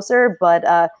gets closer.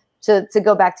 But to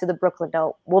go back to the Brooklyn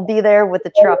note, we'll be there with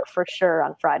the truck for sure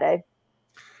on Friday.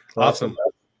 Awesome.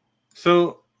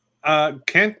 So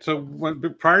Kent,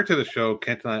 prior to the show,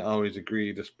 Kent and I always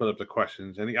agree to split up the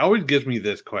questions, and he always gives me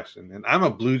this question. And I'm a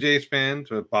Blue Jays fan,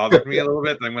 so it bothers me a little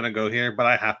bit that I'm going to go here, but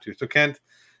I have to. So Kent,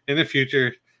 in the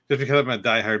future, just because I'm a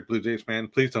diehard Blue Jays fan,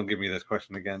 please don't give me this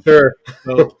question again. Sure.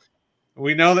 So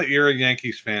we know that you're a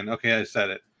Yankees fan. Okay, I said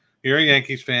it. You're a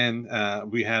Yankees fan.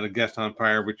 We had a guest on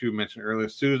prior, which you mentioned earlier.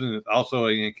 Susan is also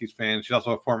a Yankees fan. She's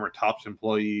also a former Topps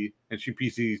employee, and she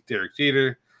PCs Derek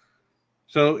Jeter.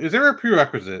 So is there a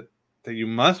prerequisite that you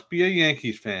must be a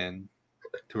Yankees fan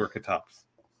to work at Topps?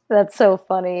 That's so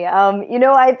funny.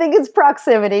 I think it's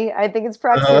proximity.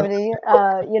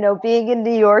 Being in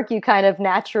New York, you kind of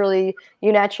naturally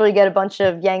get a bunch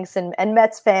of Yanks and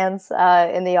Mets fans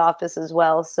in the office as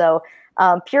well. So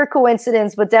pure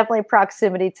coincidence, but definitely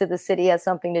proximity to the city has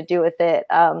something to do with it.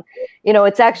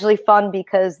 It's actually fun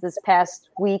because this past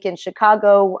week in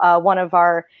Chicago, one of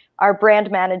our brand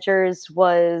managers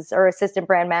or assistant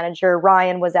brand manager,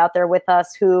 Ryan, was out there with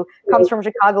us, who comes from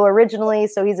Chicago originally.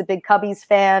 So he's a big Cubbies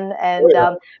fan.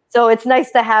 And so it's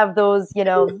nice to have those,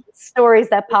 stories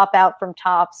that pop out from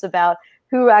Topps about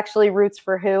who actually roots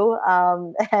for who.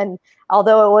 And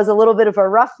although it was a little bit of a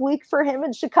rough week for him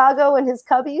in Chicago and his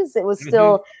Cubbies, it was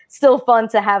still fun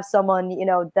to have someone,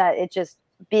 that it just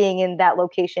being in that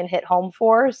location hit home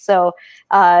for. So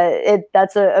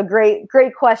that's a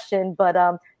great question, but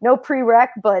no prereq,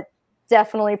 but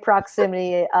definitely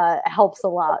proximity helps a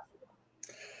lot.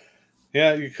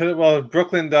 Yeah, you could. Well,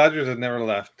 Brooklyn Dodgers had never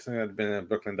left. I'd been a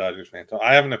Brooklyn Dodgers fan, so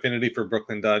I have an affinity for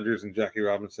Brooklyn Dodgers and Jackie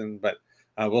Robinson, but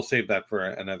we'll save that for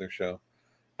another show.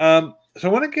 So I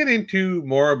want to get into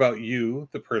more about you,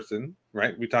 the person,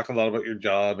 right? We talked a lot about your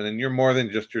job, and then you're more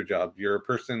than just your job. You're a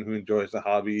person who enjoys the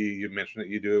hobby. You mentioned that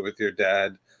you do it with your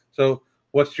dad. So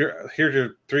here's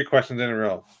your 3 questions in a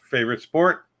row. Favorite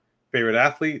sport, favorite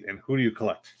athlete, and who do you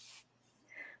collect?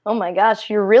 Oh my gosh,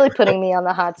 you're really putting me on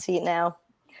the hot seat now.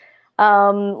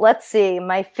 Let's see.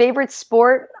 My favorite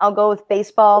sport, I'll go with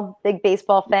baseball. Big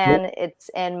baseball fan. It's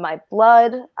in my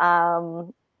blood.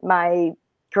 My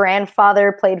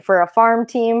grandfather played for a farm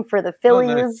team for the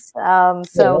Phillies.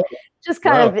 So just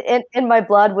kind of in my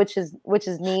blood, which is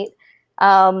neat.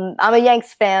 I'm a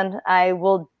Yanks fan. I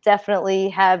will definitely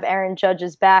have Aaron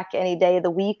Judge's back any day of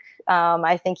the week.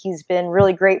 I think he's been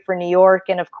really great for New York,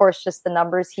 and of course, just the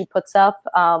numbers he puts up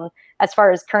as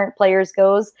far as current players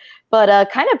goes.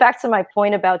 But kind of back to my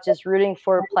point about just rooting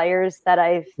for players that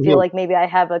I feel like maybe I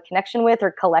have a connection with,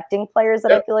 or collecting players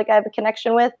that I feel like I have a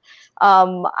connection with.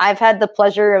 I've had the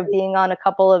pleasure of being on a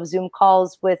couple of Zoom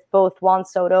calls with both Juan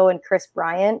Soto and Chris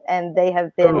Bryant, and they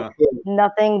have been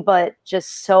nothing but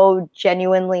just so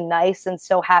genuinely nice and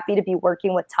so happy to be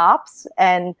working with Topps,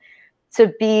 and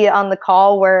to be on the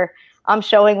call where I'm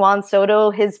showing Juan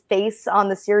Soto his face on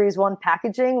the Series 1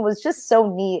 packaging was just so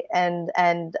neat.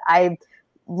 And I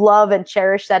love and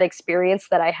cherish that experience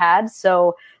that I had.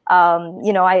 So,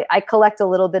 I collect a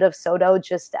little bit of Soto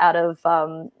just out of,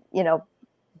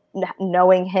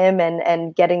 knowing him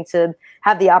and getting to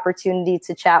have the opportunity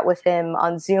to chat with him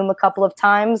on Zoom a couple of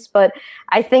times. But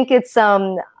I think it's,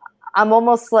 I'm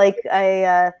almost like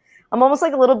a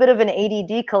little bit of an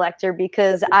ADD collector,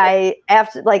 because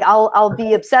I'll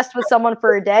be obsessed with someone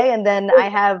for a day, and then I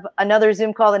have another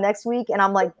Zoom call the next week, and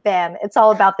I'm like, bam, it's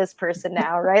all about this person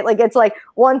now, right? Like it's like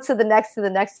one to the next to the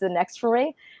next to the next for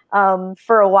me.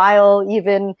 For a while,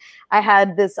 even I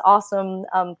had this awesome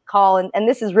call, and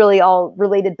this is really all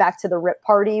related back to the RIP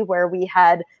party, where we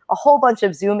had a whole bunch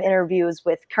of Zoom interviews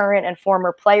with current and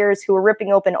former players who were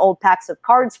ripping open old packs of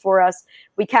cards for us.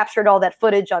 We captured all that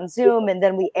footage on Zoom, and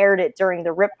then we aired it during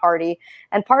the RIP party.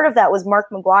 And part of that was Mark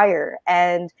McGwire.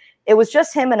 And it was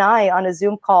just him and I on a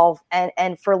Zoom call.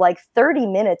 And for like 30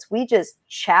 minutes, we just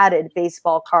chatted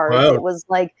baseball cards. Wow. It was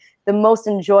like the most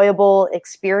enjoyable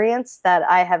experience that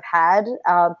I have had.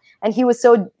 And he was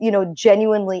so,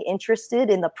 genuinely interested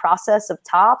in the process of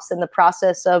Topps and the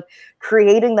process of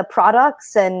creating the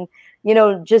products, and,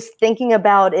 just thinking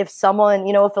about if someone,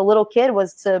 if a little kid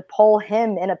was to pull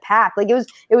him in a pack, like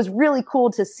it was really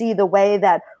cool to see the way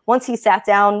that once he sat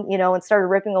down, and started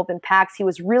ripping open packs, he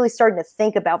was really starting to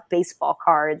think about baseball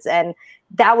cards. And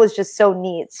that was just so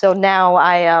neat. So now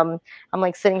I'm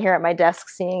like sitting here at my desk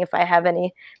seeing if I have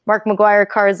any Mark McGwire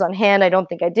cards on hand. I don't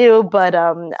think I do, but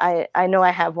I know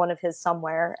I have one of his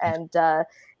somewhere, and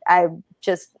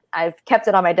I've kept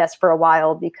it on my desk for a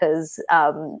while because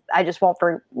I just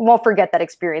won't forget that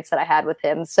experience that I had with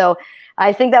him. So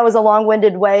I think that was a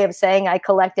long-winded way of saying I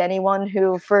collect anyone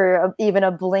who, for even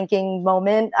a blinking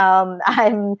moment,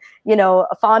 I'm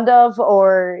fond of,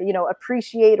 or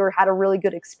appreciate, or had a really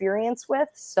good experience with.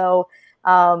 So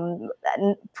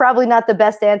probably not the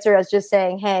best answer as just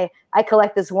saying, hey, I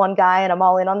collect this one guy and I'm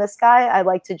all in on this guy. I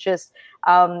like to just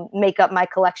make up my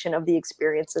collection of the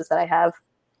experiences that I have.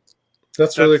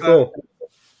 That's really cool.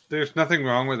 There's nothing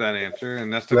wrong with that answer,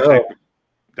 and that's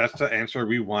the answer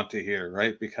we want to hear,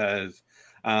 right? Because,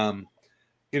 not.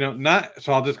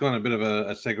 So I'll just go on a bit of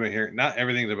a segue here. Not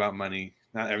everything's about money.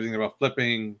 Not everything's about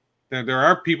flipping. There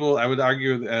are people. I would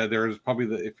argue there is probably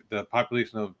the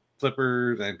population of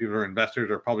flippers and people who are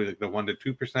investors are probably like the 1%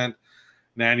 to 2%.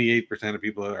 98% of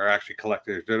people are actually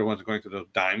collectors. They're the ones going to those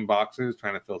dime boxes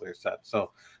trying to fill their sets.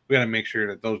 So we got to make sure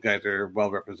that those guys are well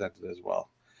represented as well.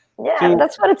 Yeah,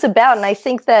 that's what it's about. And I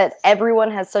think that everyone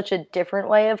has such a different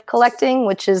way of collecting,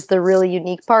 which is the really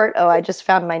unique part. Oh, I just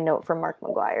found my note from Mark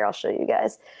McGwire. I'll show you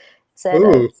guys. It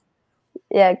said,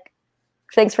 yeah,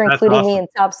 thanks for including me in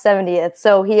top 70th.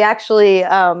 So he actually,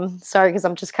 sorry, because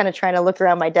I'm just kind of trying to look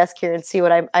around my desk here and see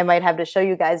what I might have to show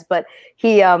you guys. But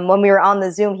he, when we were on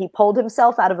the Zoom, he pulled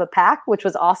himself out of a pack, which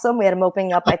was awesome. We had him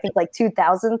opening up, I think, like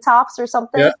 2,000 Topps or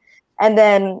something. Yeah. And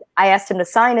then I asked him to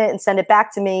sign it and send it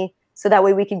back to me, so that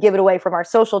way we could give it away from our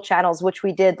social channels, which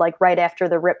we did like right after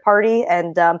the RIP party.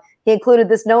 And he included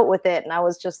this note with it. And I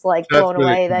was just like blown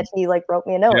away that he like wrote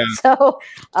me a note. Yeah. So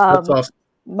that's awesome.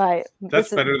 That's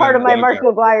better part of my Mark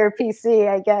McGwire PC,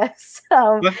 I guess.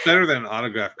 That's better than an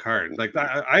autographed card. Like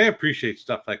I appreciate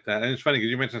stuff like that. And it's funny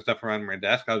because you mentioned stuff around my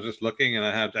desk. I was just looking, and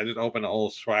I just opened a whole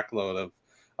swag load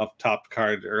of top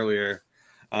cards earlier.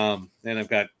 And I've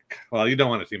got, well, you don't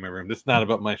want to see my room. This is not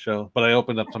about my show, but I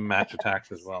opened up some Match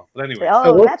Attacks as well. But anyway.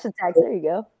 Match Attacks. There you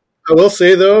go. I will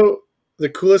say, though, the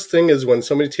coolest thing is when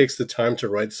somebody takes the time to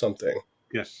write something,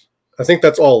 Yes. I think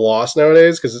that's all lost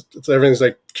nowadays because everything's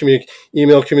like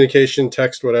email communication,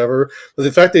 text, whatever. But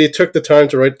the fact that he took the time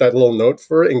to write that little note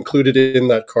for it, included it in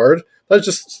that card, that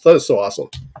is so awesome.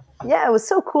 Yeah, it was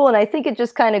so cool. And I think it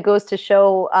just kind of goes to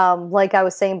show, like I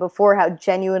was saying before, how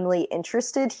genuinely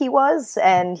interested he was.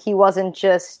 And he wasn't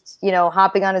just,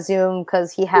 hopping on a Zoom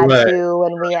because he had to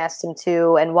and we asked him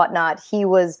to and whatnot. He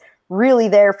was really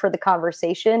there for the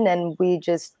conversation. And we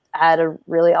just had a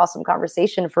really awesome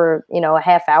conversation for, a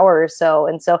half hour or so.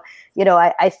 And so,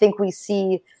 I think we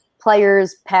see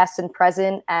players past and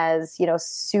present as,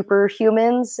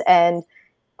 superhumans. And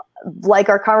like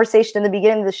our conversation in the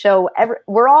beginning of the show,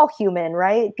 we're all human,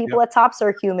 right? People at Topps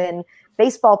are human.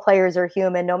 Baseball players are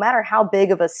human. No matter how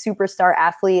big of a superstar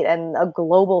athlete and a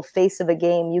global face of a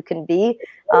game you can be,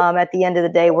 at the end of the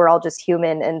day, we're all just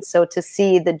human. And so to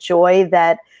see the joy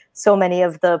that so many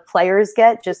of the players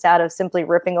get just out of simply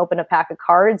ripping open a pack of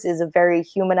cards is a very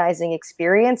humanizing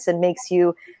experience and makes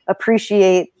you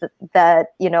appreciate that,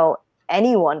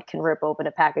 anyone can rip open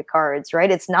a pack of cards,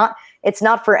 right? It's not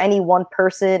for any one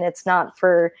person. It's not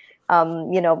for,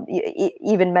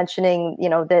 even mentioning,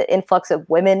 the influx of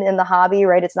women in the hobby,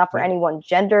 right? It's not for any one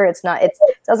gender. It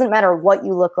doesn't matter what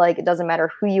you look like. It doesn't matter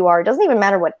who you are. It doesn't even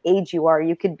matter what age you are.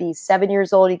 You could be 7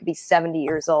 years old. You could be 70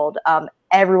 years old.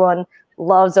 Everyone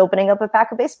loves opening up a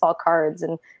pack of baseball cards.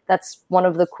 And that's one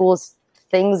of the coolest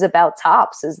things about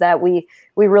Topps is that we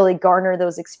really garner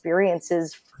those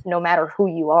experiences no matter who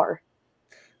you are.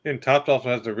 And Topps also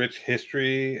has a rich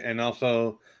history, and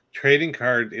also trading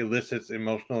card elicits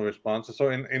emotional responses. So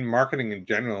in marketing in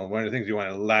general, one of the things you want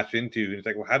to latch into is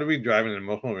like, well, how do we drive an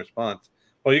emotional response?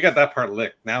 Well, you got that part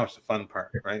licked. Now it's the fun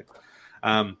part, right?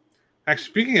 Actually,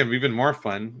 speaking of even more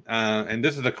fun, and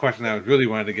this is the question I really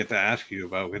wanted to get to ask you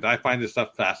about, because I find this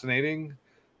stuff fascinating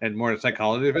and more the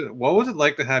psychology of it. What was it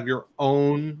like to have your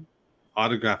own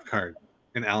autograph card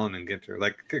in Allen and Ginter?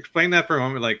 Like, explain that for a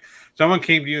moment. Like, someone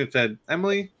came to you and said,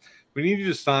 Emily, we need you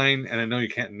to sign, and I know you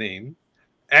can't name,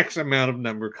 X amount of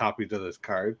number copies of this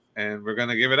card, and we're going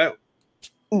to give it out.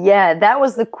 Yeah, that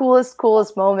was the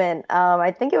coolest moment.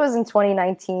 I think it was in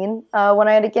 2019 when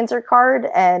I had a Ginter card,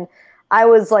 and I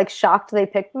was like shocked they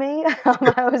picked me.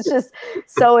 I was just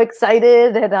so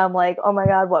excited, and I'm like, oh my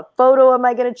God, what photo am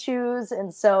I going to choose?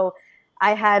 And so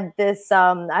I had this,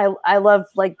 I love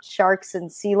like sharks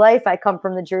and sea life. I come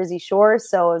from the Jersey Shore,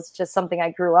 so it's just something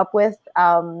I grew up with,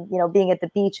 being at the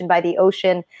beach and by the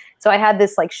ocean. So I had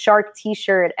this like shark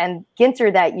t-shirt, and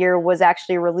Ginter that year was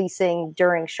actually releasing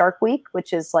during Shark Week,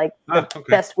 which is like the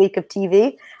best week of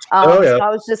TV. So I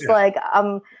was just like,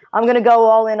 I'm going to go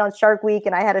all in on Shark Week.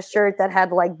 And I had a shirt that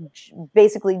had like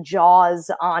basically Jaws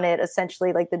on it,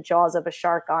 essentially like the jaws of a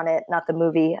shark on it, not the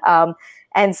movie.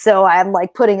 And so I'm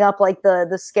like putting up like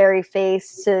the scary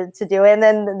face to do it. And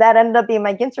then that ended up being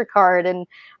my Ginter card. And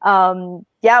I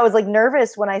was like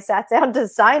nervous when I sat down to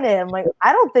sign it. I'm like,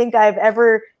 I don't think I've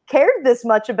ever cared this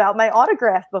much about my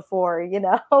autograph before,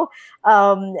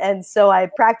 and so I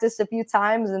practiced a few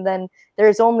times, and then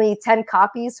there's only 10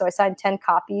 copies. So I signed 10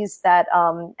 copies that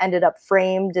ended up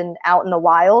framed and out in the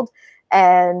wild.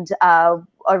 And a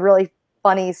really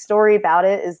funny story about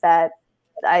it is that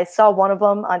I saw one of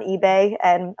them on eBay,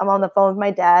 and I'm on the phone with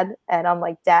my dad, and I'm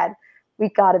like, Dad, we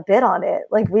got to bid on it.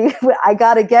 Like I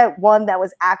got to get one that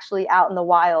was actually out in the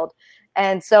wild.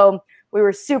 And so we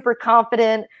were super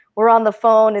confident. We're on the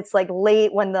phone. It's like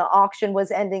late when the auction was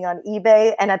ending on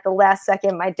eBay. And at the last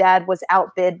second, my dad was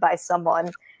outbid by someone.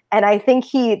 And I think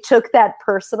he took that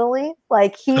personally.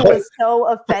 Like he was so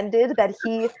offended that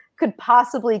he could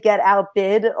possibly get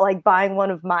outbid, like buying one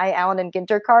of my Allen and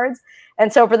Ginter cards.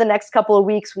 And so for the next couple of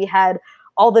weeks, we had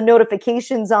all the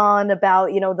notifications on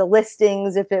about, the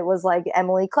listings, if it was like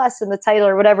Emily Kless in the title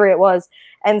or whatever it was.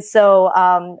 And so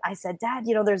I said, Dad,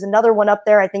 there's another one up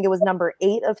there. I think it was number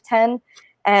 8 of 10.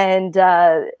 And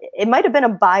it might have been a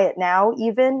buy it now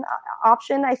even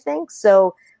option, I think.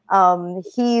 So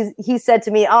he said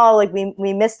to me, oh, like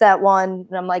we missed that one.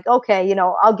 And I'm like, okay,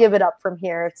 I'll give it up from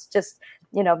here. It's just,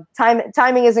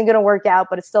 timing isn't going to work out,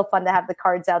 but it's still fun to have the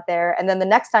cards out there. And then the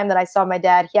next time that I saw my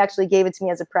dad, he actually gave it to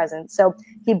me as a present. So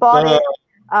he bought it.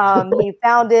 He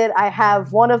found it. I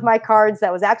have one of my cards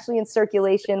that was actually in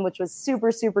circulation, which was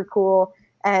super, super cool.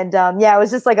 And it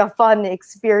was just like a fun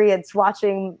experience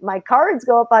watching my cards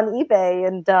go up on eBay.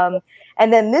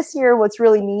 And then this year, what's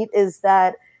really neat is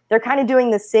that they're kind of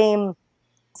doing the same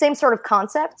sort of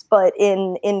concept, but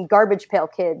in Garbage Pail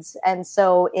Kids. And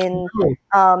so in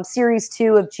series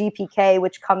 2 of GPK,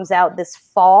 which comes out this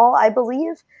fall, I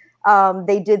believe,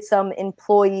 they did some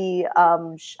employee,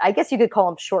 I guess you could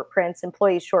call them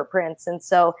employee short prints. And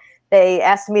so they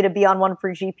asked me to be on one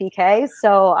for GPK.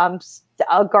 So I'm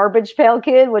a garbage pail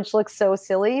kid, which looks so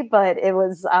silly, but it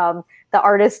was the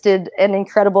artist did an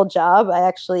incredible job. I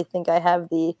actually think I have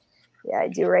I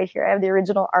do right here. I have the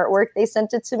original artwork. They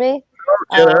sent it to me.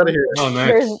 Get out of here. Oh,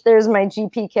 nice. There's my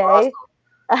GPK.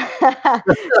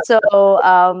 So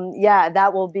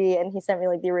that will be, and he sent me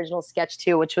like the original sketch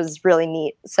too, which was really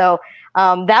neat. So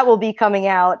that will be coming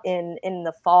out in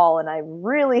the fall, and I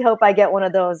really hope I get one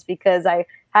of those because I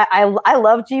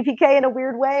love GPK in a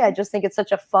weird way. I just think it's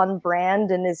such a fun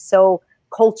brand and is so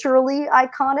culturally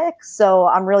iconic. So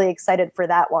I'm really excited for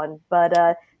that one. But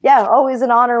always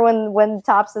an honor when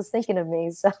Topps is thinking of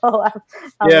me. So I'm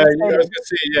I excited. was gonna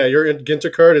say, your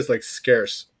Ginter card is like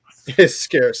scarce. It's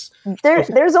scarce.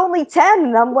 There's only 10,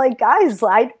 and I'm like, guys,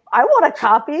 I want a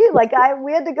copy. Like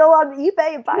we had to go on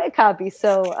eBay and buy a copy.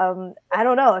 So I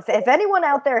don't know if anyone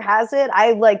out there has it.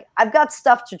 I've got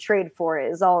stuff to trade for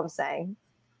it. Is all I'm saying.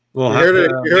 Well, you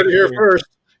heard it here first.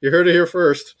 You heard it here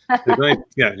first.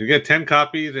 Yeah, you get 10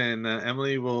 copies, and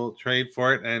Emily will trade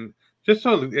for it. And just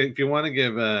so if you want to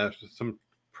give some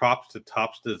props to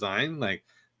Topps Design, like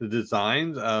the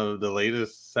designs of the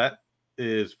latest set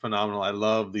is phenomenal. I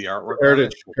love the artwork.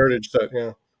 Heritage set,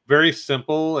 yeah. Very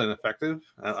simple and effective.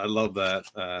 I love that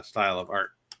style of art.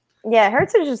 Yeah,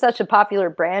 Heritage is such a popular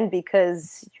brand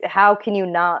because how can you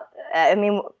not? I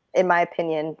mean, in my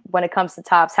opinion, when it comes to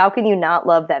Topps, how can you not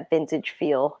love that vintage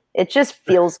feel? It just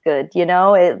feels good, you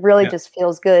know. It really just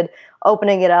feels good.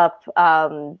 Opening it up,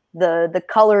 the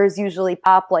colors usually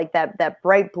pop, like that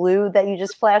bright blue that you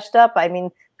just flashed up. I mean,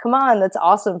 come on, that's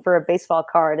awesome for a baseball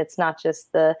card. It's not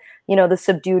just the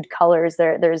subdued colors.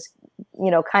 There's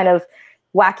kind of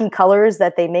wacky colors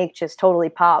that they make just totally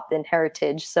pop in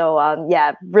Heritage. So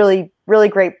really, really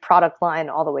great product line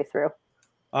all the way through.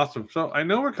 Awesome. So I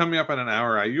know we're coming up on an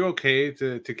hour. Are you okay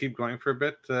to keep going for a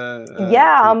bit?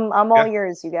 I'm all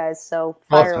yours, you guys. So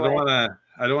fire away.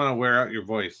 I don't want to wear out your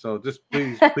voice. So just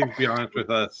please be honest with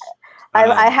us.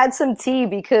 I had some tea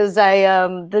because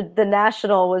the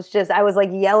National was I was like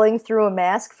yelling through a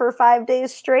mask for 5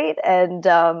 days straight, and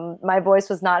my voice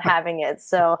was not having it.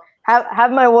 So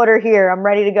have my water here. I'm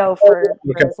ready to go for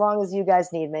as long as you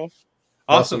guys need me.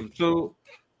 Awesome. So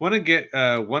want to get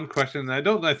one question. I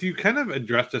don't know if you kind of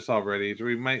addressed this already, so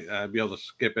we might be able to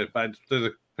skip it, but there's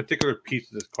a particular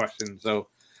piece of this question. So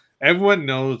everyone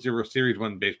knows you're a Series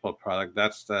 1 baseball product.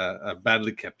 That's a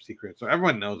badly kept secret. So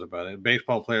everyone knows about it.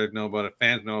 Baseball players know about it.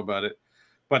 Fans know about it.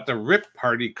 But the Rip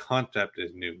Party concept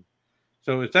is new.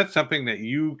 So is that something that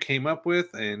you came up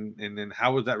with? And then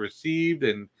how was that received?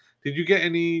 And did you get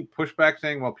any pushback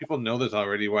saying, well, people know this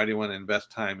already. Why do you want to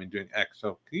invest time in doing X?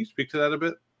 So can you speak to that a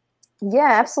bit? Yeah,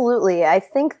 absolutely. I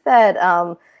think that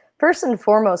first and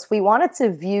foremost, we wanted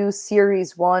to view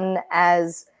Series 1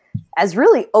 as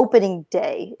really opening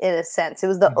day in a sense. It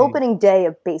was the opening day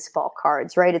of baseball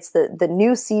cards, right? It's the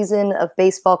new season of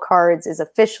baseball cards is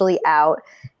officially out.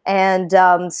 And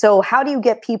so how do you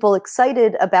get people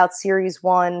excited about Series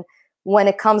 1 when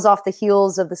it comes off the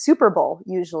heels of the Super Bowl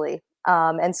usually?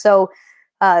 And so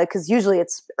because usually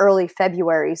it's early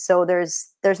February, so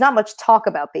there's not much talk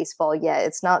about baseball yet.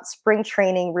 It's not spring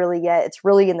training really yet. It's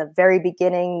really in the very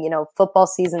beginning. Football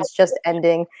season's just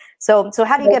ending. So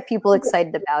how do you get people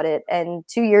excited about it? And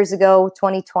 2 years ago,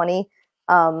 2020,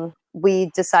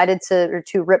 we decided or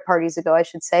 2 Rip Parties ago, I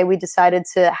should say, we decided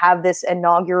to have this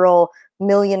inaugural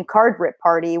million card Rip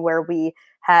Party where we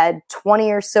had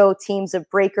 20 or so teams of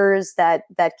breakers that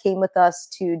came with us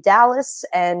to Dallas,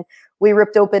 and we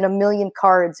ripped open 1 million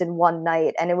cards in one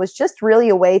night. And it was just really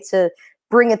a way to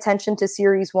bring attention to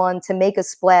Series 1, to make a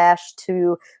splash,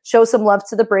 to show some love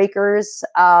to the breakers,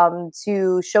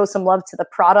 to show some love to the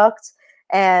product,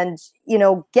 and,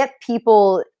 get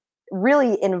people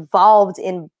really involved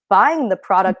in buying the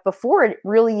product before it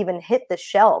really even hit the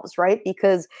shelves, right?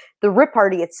 Because the Rip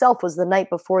Party itself was the night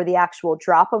before the actual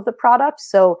drop of the product.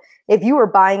 So if you were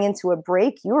buying into a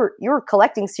break, you were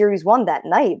collecting Series 1 that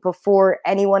night before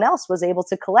anyone else was able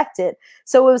to collect it.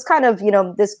 So it was kind of,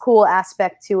 this cool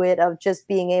aspect to it of just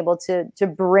being able to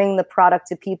bring the product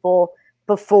to people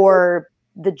before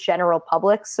the general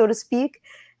public, so to speak.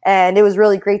 And it was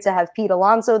really great to have Pete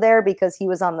Alonso there because he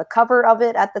was on the cover of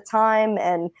it at the time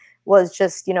and was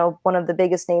just, one of the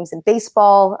biggest names in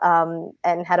baseball,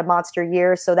 and had a monster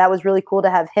year. So that was really cool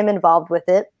to have him involved with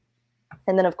it.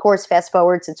 And then, of course, fast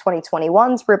forward to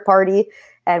 2021's Rip Party,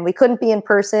 and we couldn't be in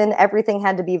person. Everything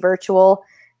had to be virtual.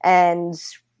 And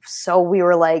so we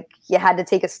were like, you had to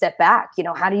take a step back.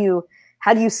 How do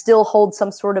you still hold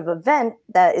some sort of event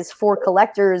that is for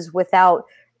collectors without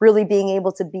really being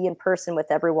able to be in person with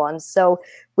everyone. So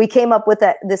we came up with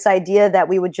this idea that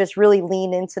we would just really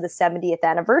lean into the 70th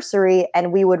anniversary,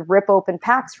 and we would rip open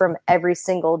packs from every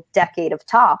single decade of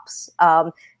Topps,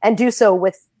 and do so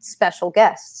with special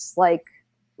guests like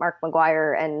Mark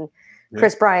McGwire and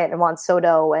Chris Bryant and Juan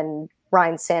Soto and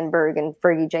Ryan Sandberg and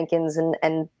Fergie Jenkins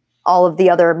and all of the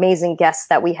other amazing guests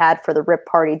that we had for the Rip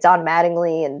Party. Don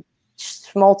Mattingly and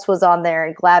Schmaltz was on there,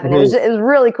 and Glavine. Mm-hmm. It was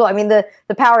really cool. I mean, the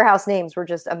powerhouse names were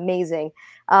just amazing.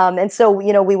 And so,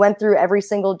 we went through every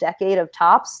single decade of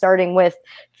Topps, starting with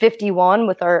 51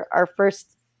 with our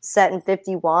first set in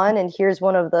 51. And here's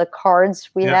one of the cards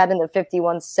we had in the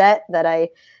 51 set that I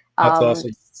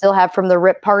awesome. Still have from the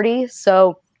Rip Party.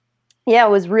 So yeah,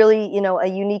 it was really, a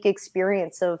unique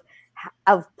experience of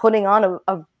putting on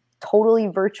a totally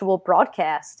virtual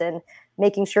broadcast and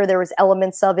making sure there was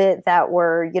elements of it that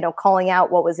were, calling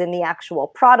out what was in the actual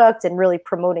product and really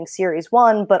promoting Series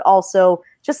 1, but also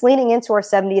just leaning into our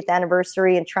 70th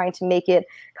anniversary and trying to make it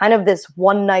kind of this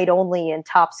one night only in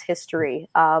Topps history.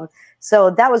 So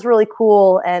that was really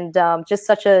cool, and just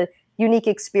such a unique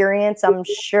experience. I'm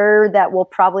sure that we'll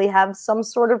probably have some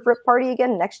sort of Rip Party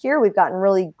again next year. We've gotten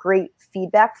really great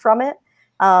feedback from it.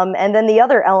 And then the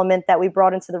other element that we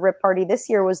brought into the Rip Party this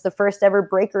year was the first ever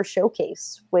Breaker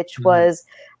Showcase, which was,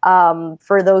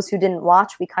 for those who didn't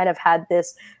watch, we kind of had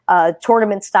this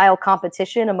tournament style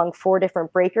competition among 4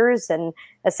 different breakers. And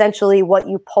essentially what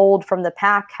you pulled from the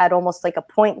pack had almost like a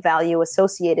point value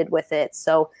associated with it.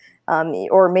 So,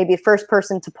 or maybe first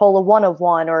person to pull a 1 of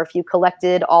 1, or if you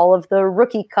collected all of the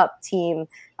Rookie Cup team,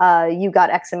 you got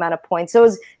X amount of points. So it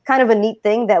was kind of a neat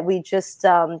thing that we just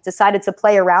decided to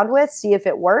play around with, see if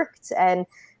it worked. And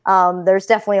there's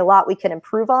definitely a lot we can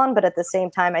improve on, but at the same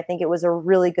time, I think it was a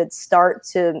really good start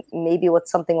to maybe what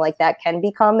something like that can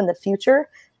become in the future.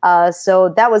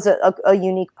 So that was a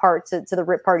unique part to the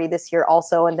Rip Party this year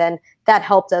also. And then that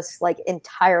helped us like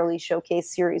entirely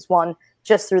showcase Series 1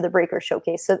 just through the Breaker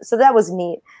Showcase. So that was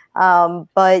neat.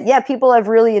 But yeah, people have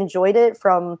really enjoyed it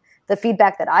from the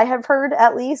feedback that I have heard,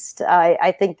 at least.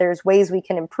 I think there's ways we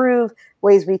can improve,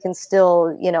 ways we can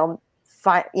still,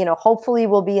 hopefully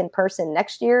we'll be in person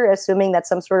next year, assuming that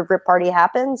some sort of Rip Party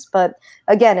happens. But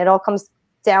again, it all comes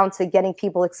down to getting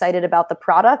people excited about the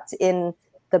product in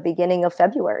the beginning of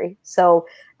February. So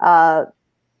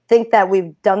think that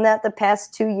we've done that the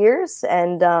past 2 years.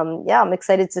 And I'm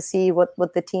excited to see what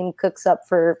the team cooks up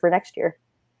for next year.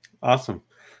 Awesome.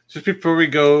 Just before we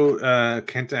go,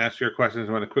 Kent, to ask your questions,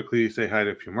 I want to quickly say hi to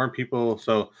a few more people.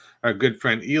 So our good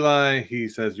friend Eli, he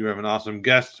says you have an awesome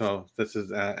guest. So this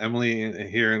is Emily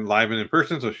here live and in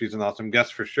person. So she's an awesome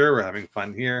guest for sure. We're having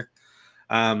fun here.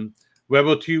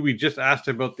 Webo2, we just asked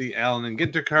about the Allen and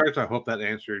Ginter cards. I hope that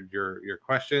answered your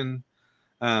question.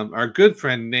 Our good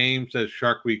friend Name says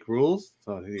Shark Week rules.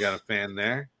 So you got a fan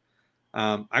there.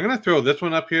 I'm going to throw this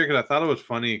one up here because I thought it was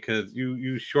funny because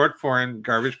you short form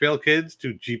Garbage Pail Kids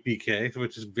to GPK,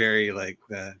 which is very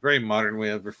very modern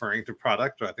way of referring to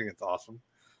product. So I think it's awesome.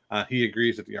 He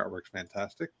agrees that the artwork's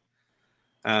fantastic.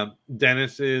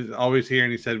 Dennis is always here,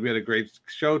 and he said we had a great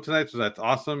show tonight, so that's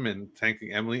awesome. And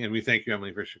thanking Emily, and we thank you,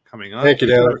 Emily, for coming on. Thank you,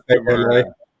 Dennis. Thank you, Emily.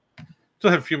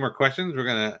 Still have a few more questions. We're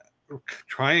going to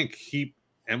try and keep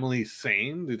Emily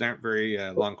sane. These aren't very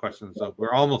long questions, so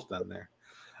we're almost done there.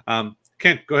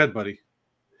 Kent, go ahead, buddy.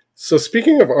 So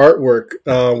speaking of artwork,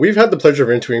 we've had the pleasure of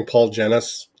interviewing Paul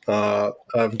Jennis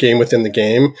of Game Within the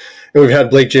Game, and we've had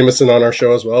Blake Jameson on our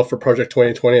show as well for Project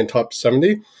 2020 and Top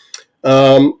 70.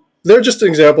 They're just an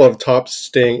example of Topps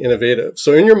staying innovative.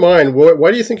 So in your mind,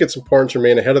 why do you think it's important to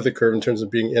remain ahead of the curve in terms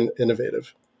of being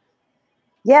innovative?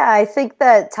 Yeah, I think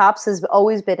that Topps has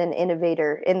always been an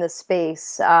innovator in the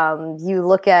space. You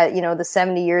look at, the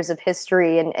 70 years of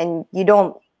history, and you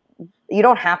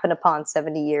don't happen upon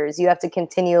 70 years. You have to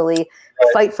continually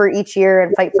fight for each year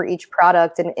and fight for each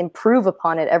product and improve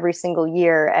upon it every single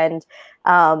year. And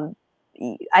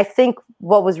I think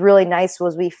what was really nice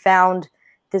was we found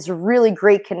this really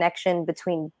great connection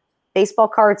between baseball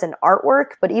cards and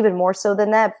artwork, but even more so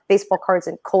than that, baseball cards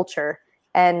and culture.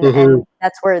 And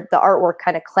that's where the artwork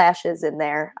kind of clashes in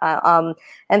there.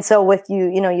 And so with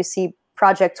you see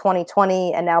Project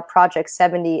 2020 and now Project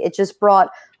 70, it just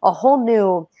brought a whole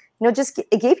new,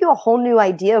 it gave you a whole new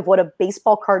idea of what a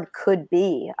baseball card could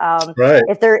be. Right.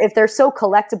 If they're so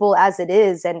collectible as it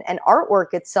is, and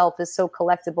artwork itself is so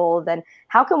collectible, then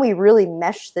how can we really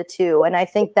mesh the two? And I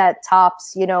think that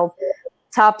Topps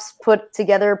put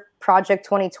together Project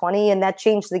 2020, and that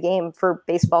changed the game for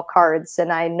baseball cards.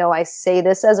 And I know I say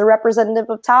this as a representative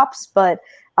of Topps, but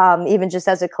even just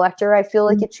as a collector, I feel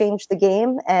like it changed the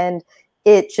game. And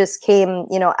it just came,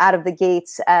 out of the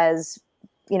gates as,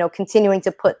 continuing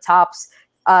to put Topps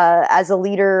as a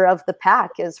leader of the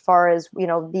pack as far as,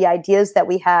 the ideas that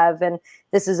we have. And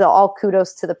this is all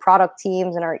kudos to the product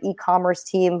teams and our e-commerce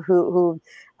team who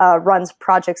runs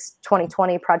Projects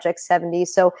 2020, Project 70.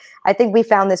 So I think we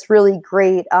found this really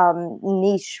great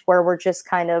niche where we're just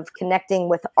kind of connecting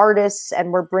with artists,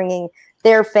 and we're bringing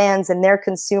their fans and their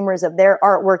consumers of their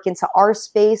artwork into our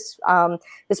space.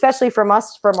 Especially from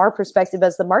our perspective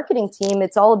as the marketing team,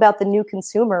 it's all about the new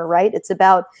consumer, right? It's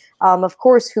about, of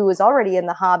course, who is already in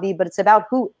the hobby, but it's about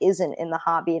who isn't in the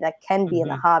hobby that can be in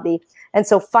the hobby. And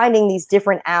so finding these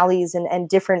different alleys and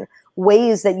different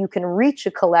ways that you can reach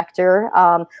a collector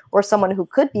or someone who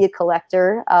could be a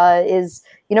collector is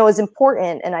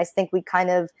important. And I think we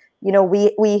kind of,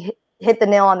 we hit the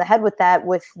nail on the head with that,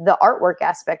 with the artwork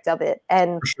aspect of it.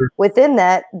 And within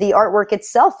that, the artwork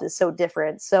itself is so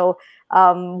different. So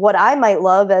what I might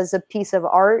love as a piece of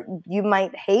art, you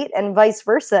might hate, and vice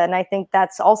versa. And I think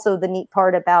that's also the neat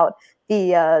part about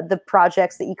the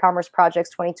projects, the e-commerce Projects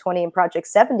 2020 and Project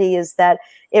 70, is that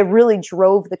it really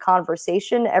drove the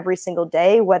conversation every single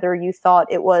day, whether you thought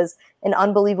it was an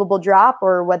unbelievable drop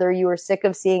or whether you were sick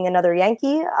of seeing another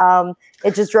Yankee.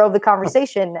 It just drove the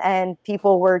conversation, and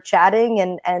people were chatting.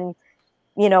 And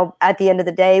at the end of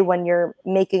the day, when you're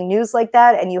making news like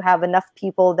that and you have enough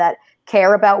people that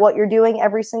care about what you're doing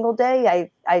every single day,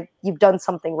 you've done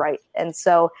something right. And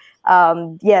so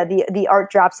the art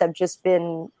drops have just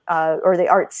been or the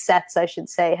art sets, I should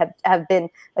say, have been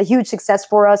a huge success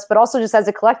for us. But also, just as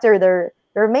a collector, they're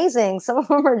amazing. Some of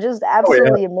them are just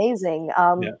absolutely amazing.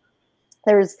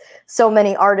 There's so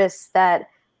many artists that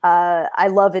I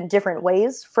love in different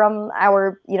ways from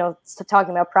our,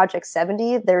 talking about Project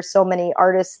 70. There's so many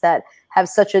artists that have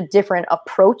such a different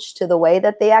approach to the way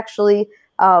that they actually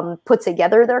put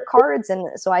together their cards.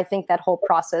 And so I think that whole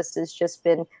process has just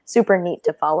been super neat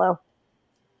to follow.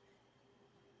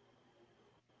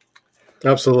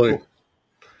 Absolutely.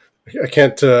 I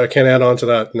can't add on to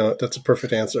that. No, that's a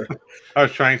perfect answer. I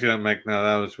was trying to, Mike. No,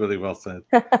 that was really well said.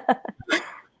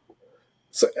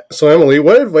 So Emily,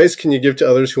 what advice can you give to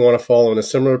others who want to follow in a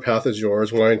similar path as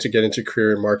yours, wanting to get into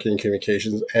career in marketing,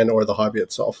 communications, and or the hobby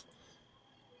itself?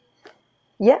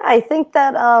 Yeah, I think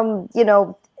that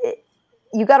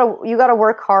you gotta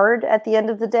work hard at the end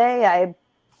of the day. I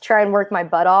try and work my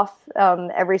butt off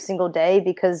every single day,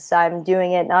 because I'm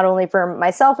doing it not only for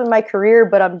myself and my career,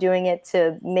 but I'm doing it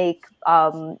to make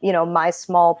my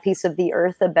small piece of the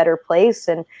earth a better place,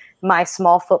 and my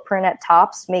small footprint at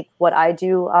Topps make what I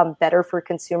do better for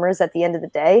consumers at the end of the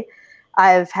day.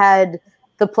 I've had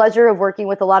the pleasure of working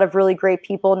with a lot of really great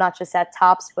people, not just at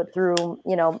Topps, but through,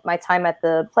 my time at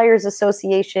the Players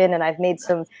Association. And I've made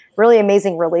some really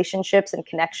amazing relationships and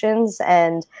connections.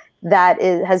 And that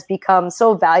has become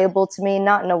so valuable to me,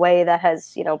 not in a way that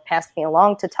has, passed me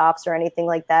along to Topps or anything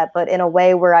like that, but in a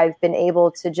way where I've been able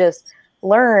to just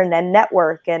learn and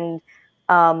network and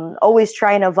always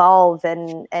try and evolve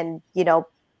and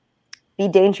be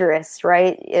dangerous,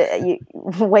 right? You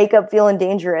wake up feeling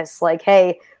dangerous, like,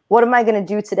 hey, what am I going to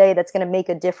do today that's going to make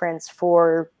a difference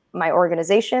for my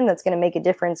organization, that's going to make a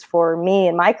difference for me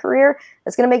and my career,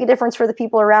 that's going to make a difference for the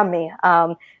people around me.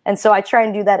 And so I try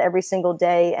and do that every single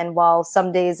day. And while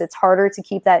some days it's harder to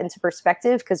keep that into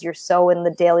perspective because you're so in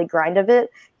the daily grind of it,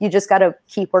 you just got to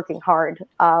keep working hard.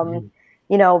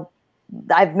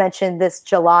 I've mentioned this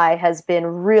July has been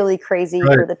really crazy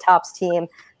for the Topps team,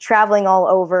 traveling all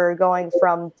over, going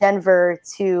from Denver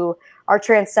to our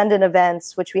Transcendent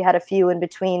events, which we had a few in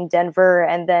between Denver,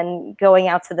 and then going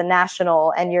out to the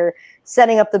National, and you're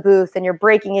setting up the booth and you're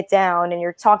breaking it down and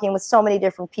you're talking with so many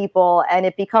different people, and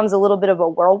it becomes a little bit of a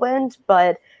whirlwind.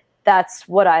 But that's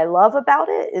what I love about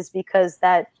it, is because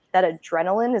that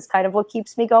adrenaline is kind of what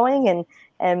keeps me going, and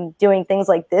doing things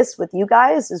like this with you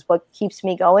guys is what keeps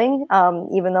me going.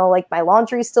 Even though like my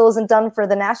laundry still isn't done for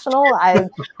the National,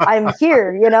 I'm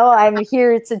here, I'm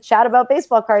here to chat about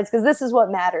baseball cards, because this is what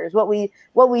matters. What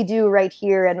we do right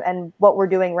here and what we're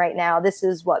doing right now, this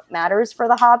is what matters for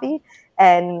the hobby.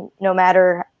 And no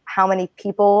matter how many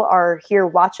people are here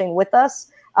watching with us,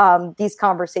 these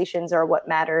conversations are what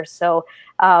matters. So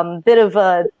bit of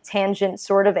a tangent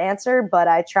sort of answer, but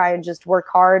I try and just work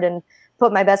hard and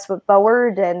put my best foot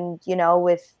forward. And,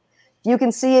 if you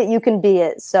can see it, you can be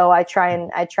it. So I try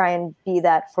and be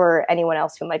that for anyone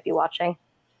else who might be watching.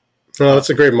 Oh,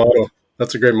 that's a great motto.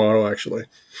 That's a great motto, actually.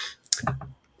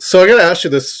 So I got to ask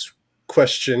you this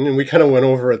question, and we kind of went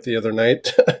over it the other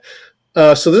night.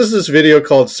 So this is this video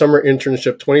called Summer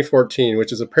Internship 2014,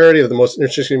 which is a parody of The Most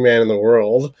Interesting Man in the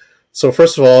World. So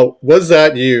first of all, was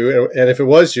that you? And if it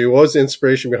was you, what was the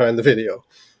inspiration behind the video?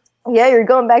 Yeah, you're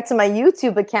going back to my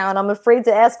YouTube account. I'm afraid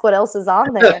to ask what else is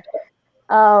on there.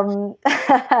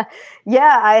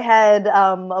 Yeah, I had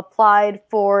applied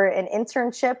for an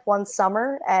internship one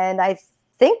summer, and I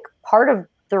think part of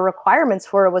the requirements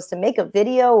for it was to make a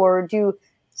video or do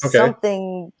Okay.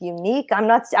 something unique. I'm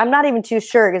not even too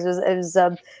sure because it was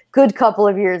a good couple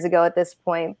of years ago at this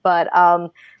point. But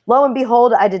lo and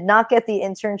behold, I did not get the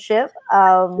internship.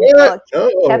 What? But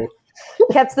Oh,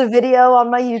 kept the video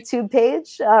on my YouTube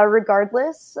page,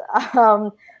 regardless.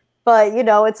 But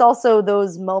it's also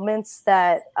those moments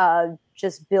that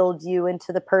just build you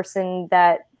into the person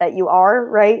that you are,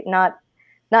 right? Not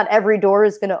every door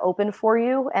is going to open for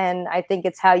you, and I think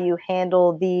it's how you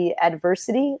handle the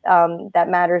adversity that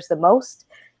matters the most,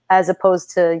 as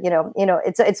opposed to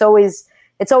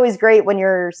it's always great when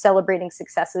you're celebrating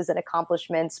successes and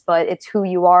accomplishments, but it's who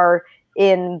you are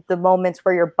in the moments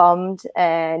where you're bummed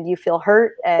and you feel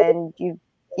hurt and you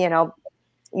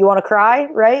want to cry,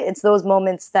 right? It's those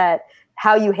moments that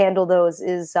how you handle those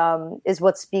is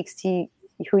what speaks to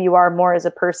who you are more as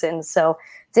a person. So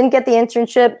didn't get the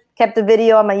internship, kept the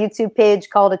video on my YouTube page,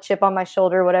 called a chip on my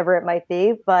shoulder, whatever it might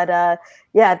be. But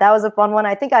yeah, that was a fun one.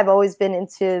 I think I've always been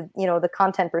into, the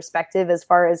content perspective as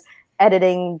far as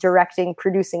editing, directing,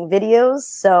 producing videos.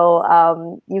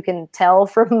 So you can tell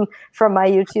from my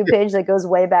YouTube page that goes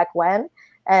way back when.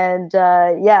 And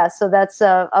yeah, so that's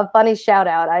a funny shout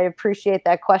out. I appreciate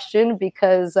that question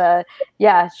because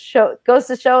yeah, goes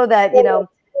to show that,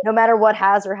 no matter what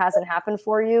has or hasn't happened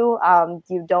for you,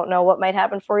 you don't know what might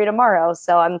happen for you tomorrow.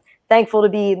 So I'm thankful to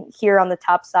be here on the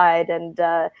top side. And,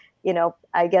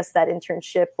 I guess that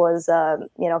internship was,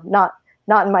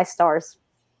 not in my stars.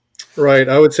 right.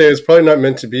 I would say it's probably not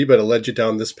meant to be, but it led you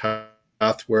down this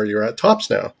path where you're at Tops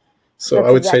now. So That's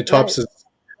I would say exactly right.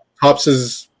 Tops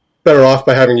is better off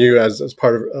by having you as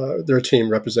part of their team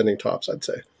representing Tops, I'd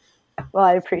say. Well,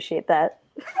 I appreciate that.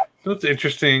 What's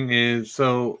interesting is,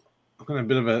 so I'm going to a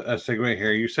bit of a segue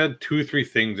here. You said 2-3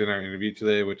 things in our interview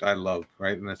today, which I love,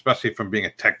 right? And especially from being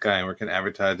a tech guy and working in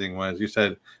advertising, was you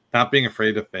said not being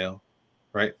afraid to fail,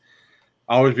 right?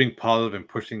 Always being positive and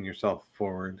pushing yourself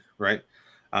forward, right?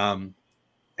 And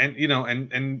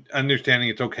and understanding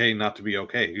it's okay not to be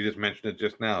okay. You just mentioned it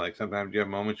just now. Like sometimes you have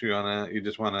moments you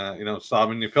just wanna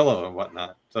sob in your pillow and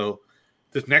whatnot. So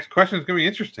this next question is gonna be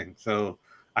interesting. So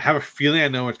I have a feeling I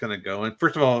know where it's gonna go. And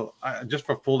first of all, just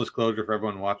for full disclosure for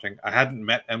everyone watching, I hadn't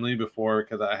met Emily before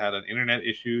because I had an internet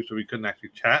issue, so we couldn't actually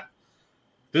chat.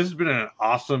 This has been an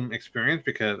awesome experience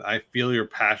because I feel your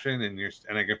passion and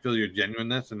I can feel your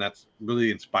genuineness, and that's really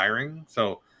inspiring.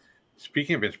 So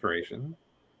speaking of inspiration,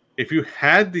 if you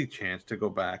had the chance to go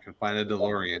back and find a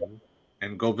DeLorean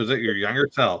and go visit your younger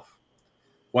self,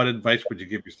 what advice would you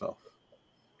give yourself?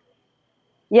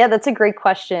 Yeah, that's a great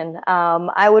question.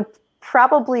 I would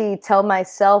probably tell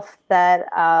myself that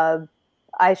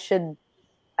I should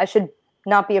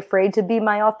not be afraid to be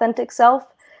my authentic self.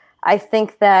 I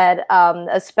think that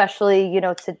especially,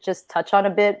 to just touch on a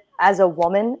bit, as a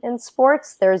woman in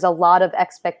sports, there's a lot of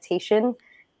expectation,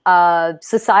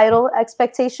 societal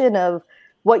expectation of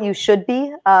what you should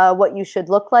be, what you should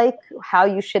look like, how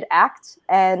you should act.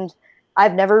 And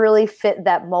I've never really fit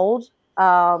that mold.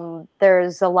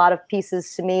 There's a lot of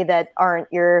pieces to me that aren't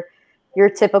your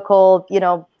typical,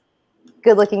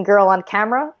 good looking girl on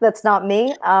camera. That's not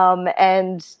me.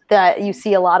 And that you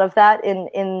see a lot of that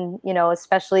in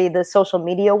especially the social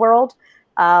media world.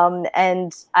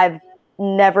 And I've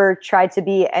never tried to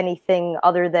be anything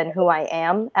other than who I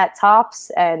am at Tops.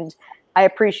 And I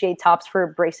appreciate Tops for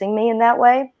embracing me in that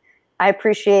way. I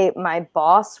appreciate my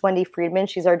boss, Wendy Friedman.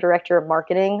 She's our director of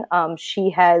marketing. She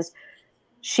has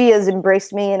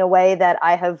embraced me in a way that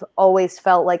I have always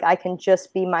felt like I can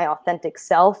just be my authentic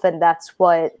self. And that's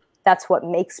what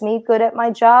makes me good at my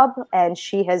job. And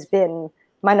she has been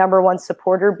my number one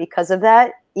supporter because of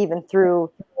that, even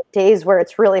through days where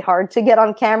it's really hard to get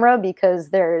on camera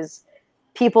because there's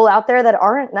people out there that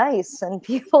aren't nice and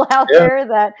people out there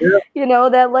that,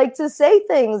 that like to say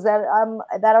things that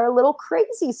are a little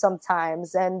crazy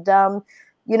sometimes. And,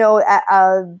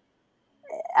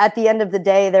 at the end of the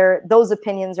day, those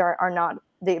opinions are not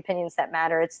the opinions that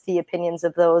matter. It's the opinions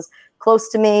of those close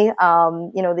to me,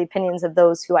 the opinions of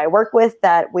those who I work with,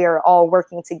 that we are all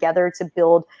working together to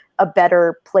build a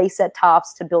better place at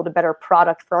Tops, to build a better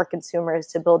product for our consumers,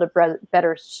 to build a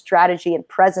better strategy and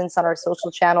presence on our social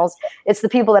channels. It's the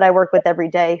people that I work with every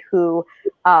day who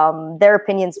their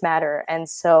opinions matter. And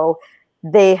so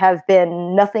they have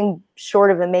been nothing short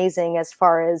of amazing as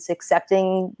far as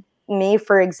accepting me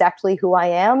for exactly who I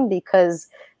am, because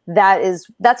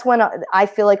that's when I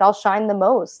feel like I'll shine the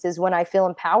most, is when I feel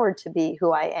empowered to be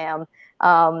who I am.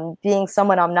 Being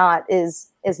someone I'm not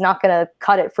is not going to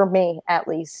cut it for me, at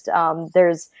least.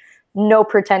 There's no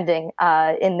pretending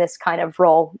in this kind of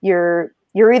role. You're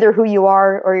either who you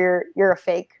are or you're a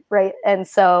fake, right? And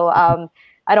so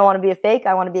I don't want to be a fake.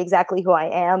 I want to be exactly who I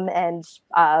am, and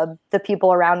the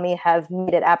people around me have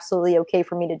made it absolutely okay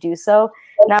for me to do so.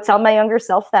 And I would tell my younger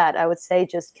self that. I would say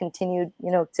just continue,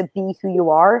 to be who you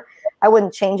are. I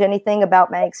wouldn't change anything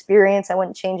about my experience. I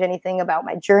wouldn't change anything about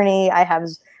my journey. I have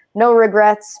no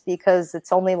regrets because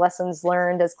it's only lessons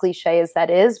learned, as cliche as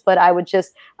that is. But I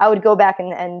would go back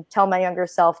and tell my younger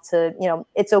self to,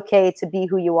 it's okay to be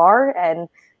who you are. And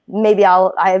maybe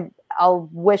I'll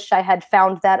wish I had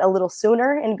found that a little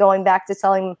sooner, and going back to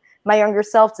telling my younger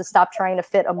self to stop trying to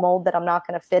fit a mold that I'm not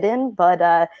going to fit in.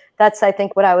 But that's, I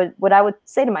think, what I would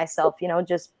say to myself,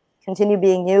 just continue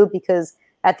being you, because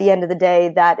at the end of the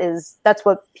day, that's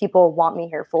what people want me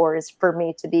here for, is for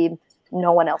me to be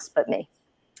no one else but me.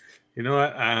 You know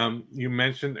what? You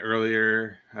mentioned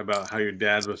earlier about how your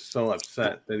dad was so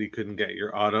upset that he couldn't get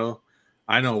your auto.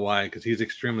 I know why, because he's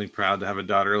extremely proud to have a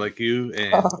daughter like you,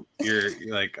 and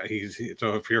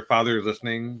so if your father is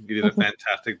listening, you did a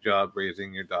fantastic job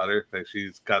raising your daughter. Like,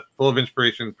 she's got full of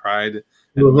inspiration, pride,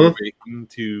 and motivation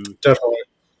to definitely.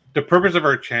 The purpose of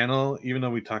our channel, even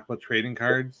though we talk about trading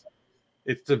cards,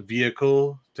 it's the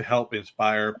vehicle to help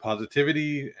inspire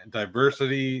positivity,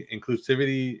 diversity,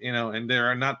 inclusivity, and there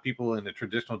are not people in the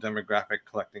traditional demographic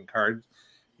collecting cards.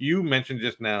 You mentioned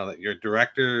just now that your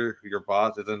director, your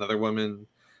boss, is another woman,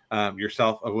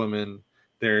 yourself a woman.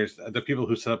 There's the people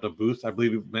who set up the booth. I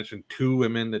believe you mentioned 2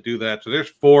 women that do that. So there's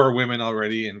 4 women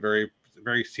already in very,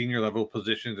 very senior level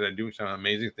positions that are doing some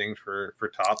amazing things for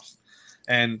Topps.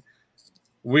 And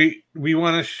we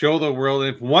want to show the world,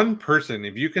 if one person,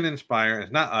 if you can inspire,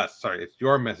 it's not us, sorry, it's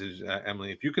your message,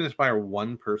 Emily. If you can inspire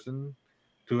one person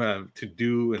to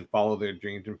do and follow their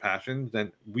dreams and passions,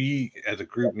 then we as a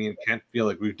group, me and Kent, feel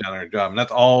like we've done our job, and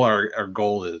that's all our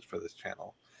goal is for this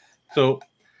channel. So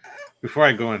before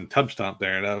I go and tub stomp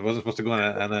there, and I wasn't supposed to go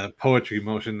on a poetry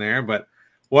motion there, but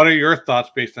what are your thoughts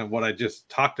based on what I just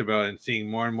talked about and seeing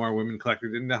more and more women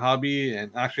collectors in the hobby,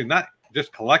 and actually not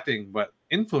just collecting but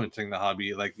influencing the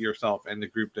hobby, like yourself and the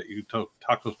group that you talk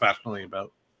so passionately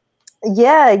about?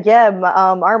 Yeah.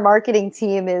 Our marketing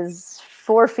team is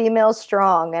 4 females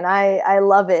strong, and I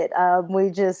love it.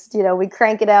 We just, we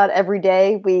crank it out every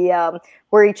day.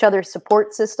 We're each other's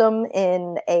support system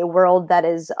in a world that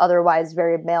is otherwise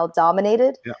very male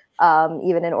dominated. Yeah.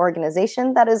 Even an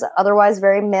organization that is otherwise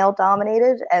very male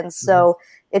dominated. And so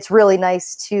it's really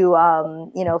nice to,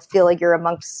 feel like you're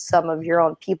amongst some of your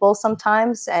own people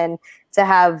sometimes, and to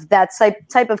have that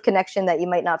type of connection that you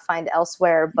might not find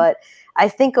elsewhere. But I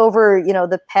think over,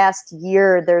 the past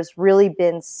year, there's really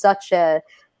been such a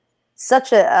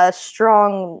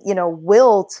strong,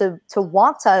 will to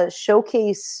want to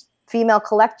showcase female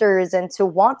collectors and to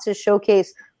want to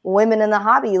showcase women in the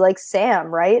hobby, like Sam,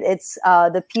 right? It's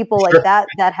the people like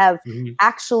that have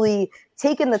actually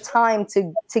taken the time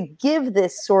to give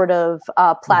this sort of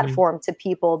platform to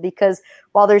people, because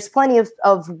while there's plenty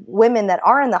of women that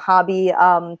are in the hobby,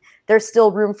 there's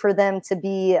still room for them to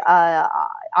be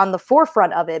on the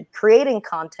forefront of it, creating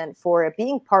content for it,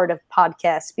 being part of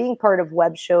podcasts, being part of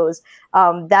web shows.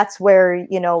 That's where,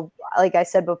 like I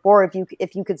said before,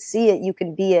 if you could see it, you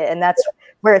can be it. And that's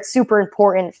where it's super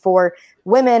important for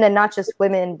women, and not just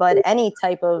women, but any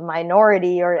type of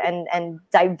minority and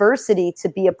diversity to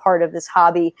be a part of this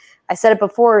hobby. I said it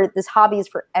before, this hobby is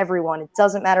for everyone. It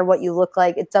doesn't matter what you look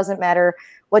like. It doesn't matter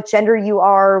what gender you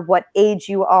are, what age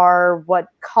you are, what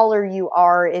color you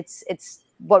are. It's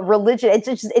what religion.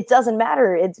 It doesn't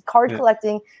matter. Card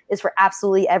collecting is for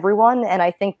absolutely everyone. And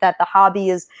I think that the hobby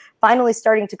is finally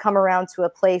starting to come around to a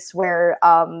place where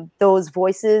those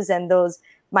voices and those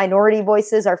minority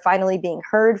voices are finally being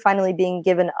heard, finally being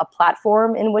given a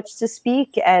platform in which to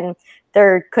speak. And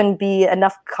there couldn't be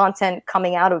enough content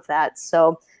coming out of that.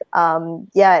 So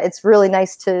it's really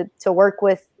nice to work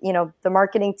with, the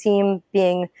marketing team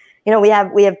being, we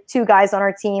have 2 guys on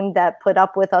our team that put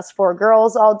up with us 4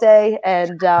 girls all day.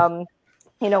 And,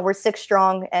 we're 6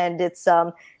 strong, and it's,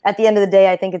 at the end of the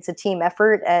day, I think it's a team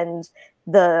effort, and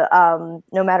no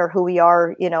matter who we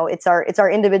are, it's our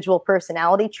individual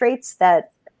personality traits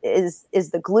that is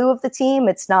the glue of the team.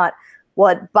 It's not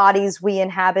what bodies we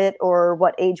inhabit or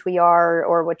what age we are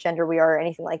or what gender we are or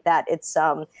anything like that. It's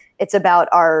about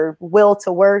our will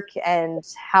to work and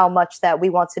how much that we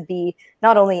want to be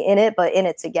not only in it, but in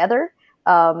it together.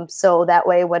 So that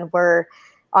way, when we're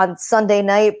on Sunday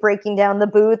night breaking down the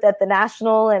booth at the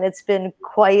National, and it's been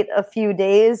quite a few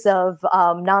days of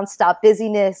nonstop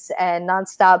busyness and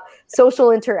nonstop social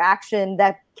interaction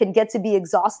that can get to be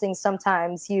exhausting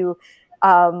sometimes. You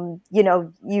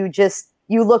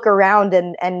look around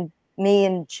and me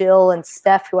and Jill and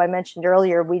Steph, who I mentioned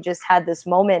earlier, we just had this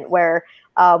moment where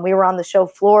we were on the show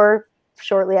floor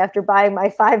shortly after buying my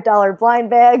 $5 blind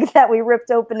bag that we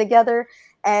ripped open together.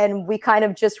 And we kind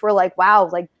of just were like, wow,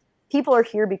 like people are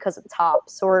here because of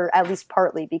Topps, or at least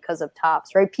partly because of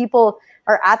Topps, right? People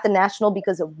are at the National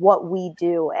because of what we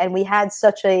do. And we had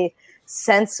such a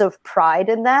sense of pride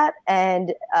in that.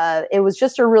 And it was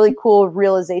just a really cool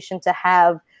realization to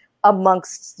have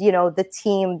amongst, you know, the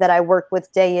team that I work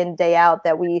with day in, day out,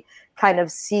 that we kind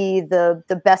of see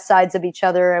the best sides of each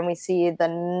other, and we see the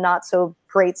not so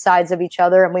great sides of each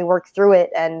other, and we work through it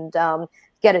and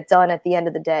get it done at the end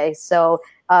of the day. So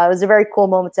it was a very cool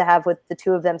moment to have with the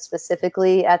two of them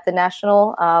specifically at the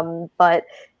National. But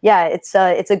yeah, it's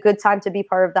a good time to be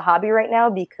part of the hobby right now,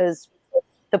 because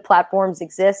the platforms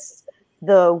exist.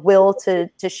 The will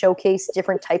to showcase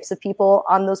different types of people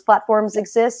on those platforms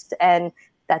exist. And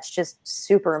that's just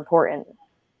super important.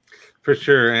 For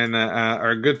sure. And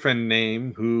our good friend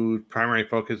Name, who primary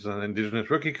focus on Indigenous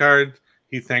rookie cards,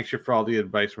 he thanks you for all the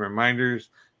advice and reminders.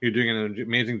 You're doing an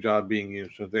amazing job being you.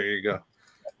 So there you go.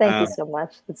 Thank you so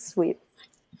much. That's sweet.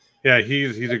 Yeah,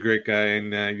 he's a great guy,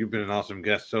 and you've been an awesome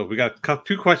guest. So we got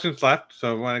 2 questions left.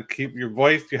 So I want to keep your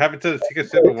voice. You haven't take a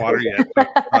sip of water yet.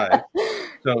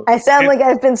 So I sound like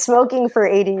I've been smoking for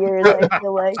 80 years, I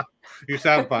feel like. You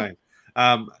sound fine.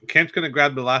 Kent's going to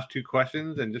grab the last 2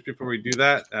 questions. And just before we do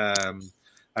that,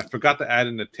 I forgot to add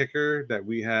in the ticker that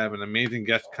we have an amazing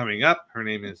guest coming up. Her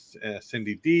name is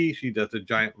Cindy D. She does the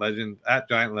Giant Legend at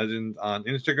Giant Legend on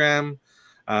Instagram,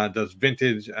 does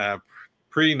vintage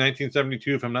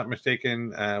pre-1972, if I'm not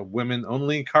mistaken,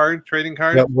 women-only trading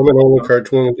cards. Yeah, women-only cards.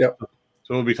 Yeah.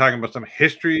 So we'll be talking about some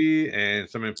history and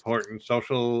some important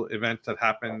social events that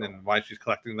happened and why she's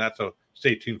collecting that. So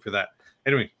stay tuned for that.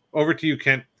 Anyway, over to you,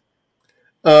 Kent.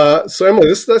 So Emily,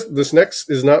 this next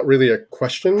is not really a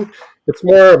question. It's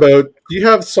more about, do you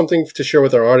have something to share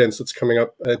with our audience that's coming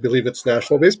up? I believe it's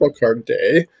National Baseball Card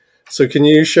Day. So can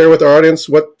you share with our audience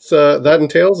what that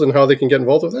entails and how they can get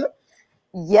involved with that?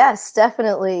 Yes,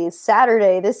 definitely. This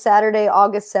Saturday,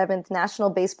 August 7th, National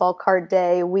Baseball Card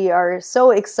Day. We are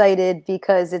so excited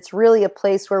because it's really a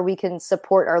place where we can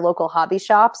support our local hobby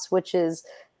shops, which is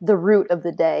the root of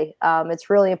the day. It's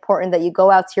really important that you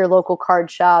go out to your local card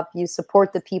shop, you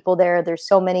support the people there. There's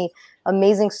so many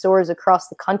amazing stores across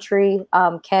the country,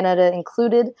 Canada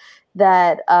included,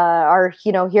 that are,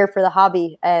 you know, here for the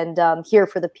hobby and here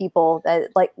for the people.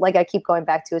 That like I keep going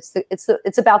back to,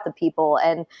 it's about the people,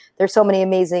 and there's so many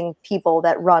amazing people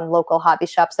that run local hobby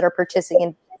shops that are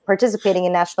participating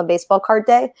in National Baseball Card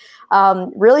Day.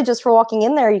 Really just for walking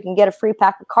in there, you can get a free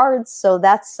pack of cards. So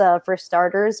that's for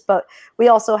starters. But we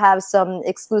also have some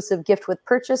exclusive gift with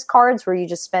purchase cards where you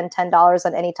just spend $10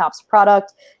 on any Topps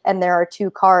product. And there are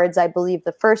 2 cards. I believe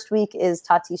the first week is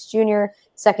Tatis Jr.,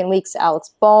 second week's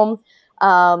Alex Bohm.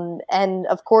 And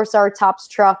of course, our Topps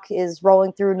truck is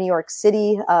rolling through New York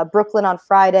City, Brooklyn on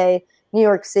Friday, New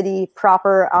York City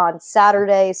proper on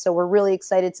Saturday. So we're really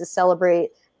excited to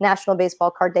celebrate National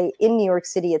Baseball Card Day in New York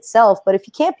City itself. But if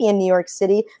you can't be in New York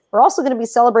City, we're also going to be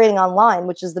celebrating online,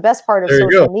 which is the best part of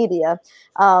social media.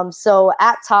 So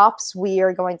at Topps, we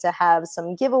are going to have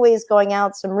some giveaways going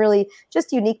out, some really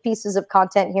just unique pieces of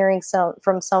content, hearing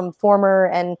from some former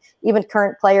and even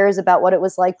current players about what it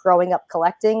was like growing up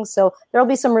collecting. So there'll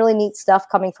be some really neat stuff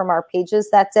coming from our pages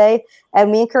that day.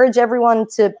 And we encourage everyone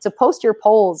to post your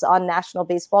polls on National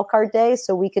Baseball Card Day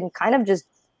so we can kind of just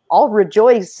all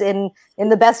rejoice in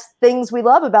the best things we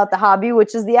love about the hobby,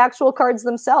 which is the actual cards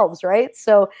themselves, right?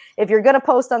 So if you're going to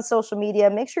post on social media,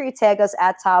 make sure you tag us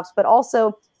at Topps, but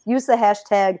also use the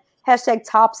hashtag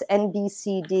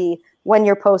ToppsNBCD when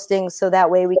you're posting, so that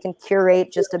way we can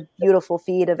curate just a beautiful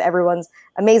feed of everyone's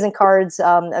amazing cards,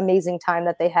 amazing time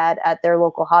that they had at their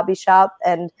local hobby shop.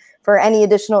 And for any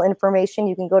additional information,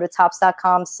 you can go to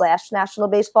topps.com/National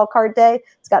Baseball Card Day.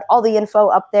 It's got all the info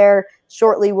up there.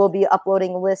 Shortly, we'll be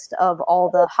uploading a list of all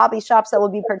the hobby shops that will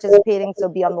be participating, so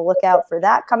be on the lookout for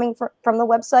that coming from the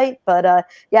website. But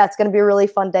yeah, it's going to be a really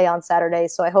fun day on Saturday.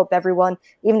 So I hope everyone,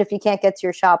 even if you can't get to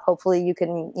your shop, hopefully you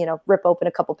can, rip open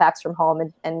a couple packs from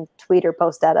home and tweet or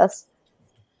post at us.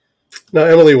 Now,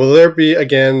 Emily, will there be,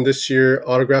 again, this year,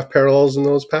 autograph parallels in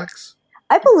those packs?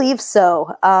 I believe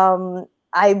so.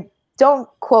 I don't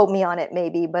quote me on it,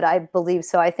 maybe, but I believe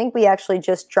so. I think we actually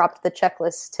just dropped the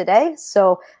checklist today,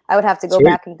 so I would have to go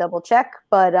back and double check.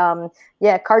 But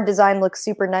yeah, card design looks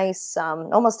super nice.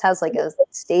 Almost has like a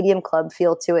stadium club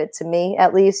feel to it, to me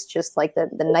at least, just like the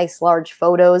nice large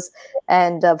photos.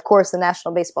 And of course, the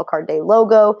National Baseball Card Day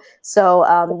logo. So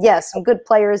yeah, some good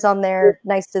players on there,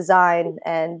 nice design.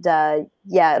 And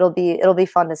yeah, it'll be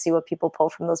fun to see what people pull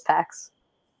from those packs.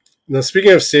 Now,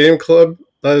 speaking of Stadium Club,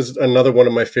 that is another one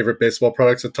of my favorite baseball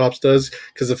products that Topps does,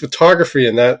 because the photography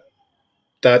in that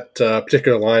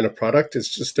particular line of product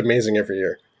is just amazing every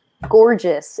year.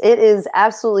 Gorgeous. It is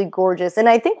absolutely gorgeous. And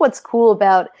I think what's cool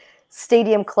about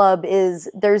Stadium Club is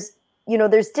there's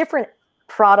different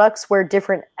products where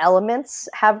different elements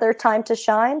have their time to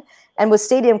shine. And with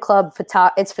Stadium Club,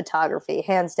 it's photography,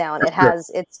 hands down. It has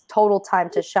its total time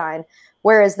to shine.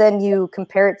 Whereas then you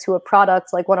compare it to a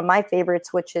product like one of my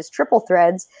favorites, which is Triple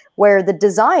Threads, where the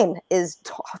design is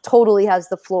totally has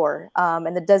the floor,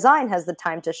 and the design has the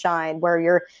time to shine, where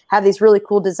you have these really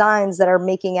cool designs that are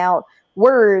making out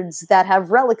words that have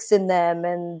relics in them,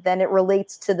 and then it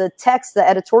relates to the text, the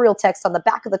editorial text on the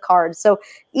back of the card. So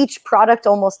each product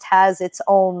almost has its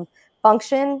own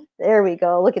function. There we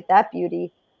go. Look at that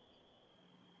beauty.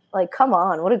 Like, come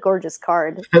on, what a gorgeous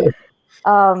card.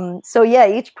 So yeah,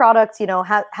 each product,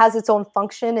 has its own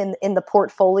function in the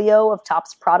portfolio of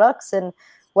Topps products, and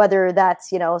whether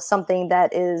that's, something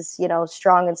that is,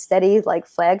 strong and steady, like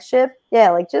Flagship.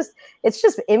 Yeah. Like it's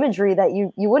just imagery that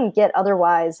you wouldn't get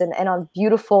otherwise. And on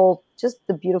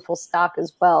the beautiful stock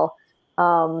as well.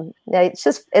 Yeah,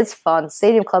 it's fun.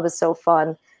 Stadium Club is so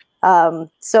fun.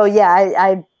 So yeah,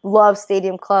 I love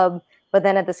Stadium Club, but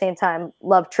then at the same time,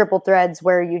 love Triple Threads,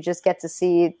 where you just get to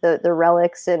see the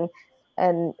relics and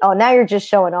oh, now you're just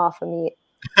showing off of me.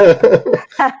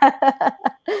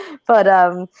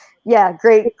 But yeah,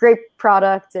 great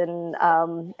product, and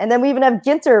then we even have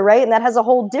Ginter, right? And that has a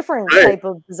whole different type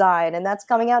of design, and that's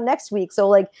coming out next week. So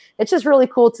like, it's just really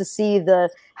cool to see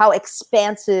how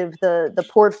expansive the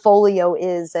portfolio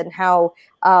is, and how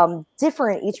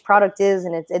different each product is,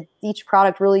 and each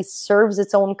product really serves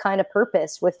its own kind of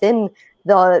purpose within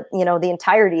the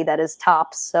entirety that is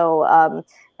Topps. So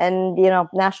and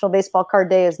National Baseball Card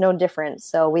Day is no different.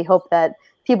 So we hope that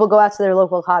people go out to their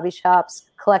local hobby shops,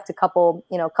 collect a couple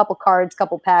cards,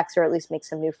 couple packs, or at least make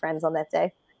some new friends on that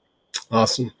day.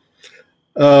 Awesome.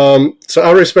 So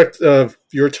out of respect of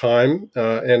your time,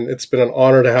 and it's been an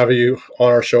honor to have you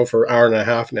on our show for an hour and a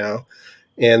half now,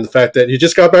 and the fact that you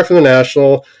just got back from the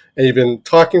National and you've been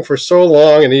talking for so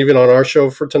long, and even on our show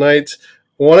for tonight,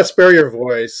 we want to spare your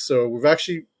voice. So we've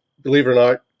actually, believe it or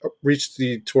not, reached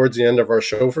towards the end of our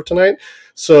show for tonight.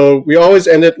 So we always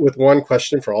end it with one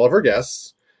question for all of our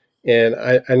guests. And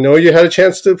I know you had a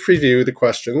chance to preview the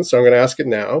question, so I'm going to ask it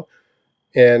now.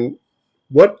 And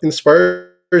what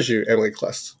inspires you, Emily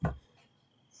Kless?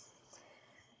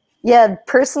 Yeah,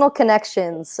 personal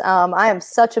connections. I am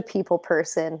such a people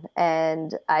person,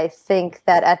 and I think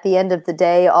that at the end of the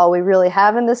day, all we really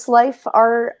have in this life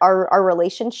are our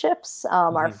relationships,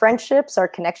 our friendships, our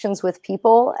connections with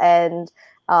people, and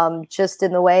just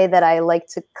in the way that I like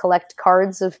to collect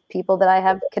cards of people that I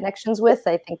have connections with.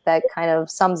 I think that kind of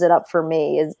sums it up for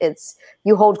me. It's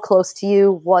you hold close to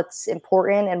you what's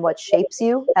important and what shapes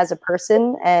you as a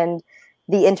person, and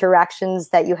the interactions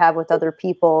that you have with other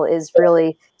people is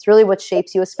really what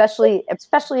shapes you, especially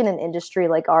in an industry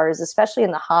like ours, especially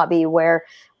in the hobby, where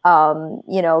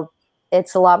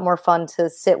it's a lot more fun to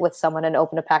sit with someone and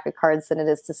open a pack of cards than it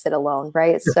is to sit alone,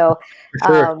 right? So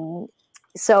sure.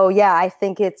 So yeah, I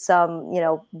think it's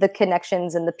the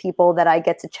connections and the people that I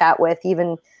get to chat with,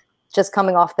 even just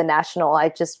coming off the National.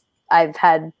 I've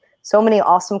had so many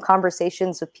awesome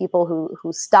conversations with people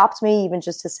who stopped me even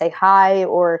just to say hi,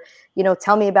 or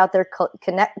tell me about their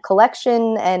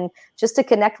collection, and just to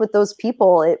connect with those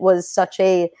people. It was such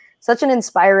an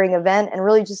inspiring event, and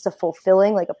really just a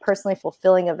personally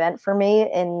fulfilling event for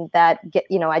me. In that,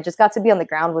 I just got to be on the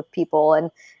ground with people, and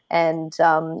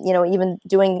even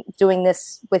doing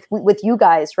this with you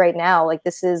guys right now. Like,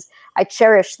 I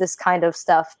cherish this kind of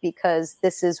stuff, because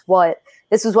this is what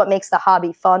makes the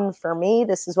hobby fun for me.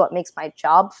 This is what makes my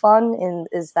job fun, and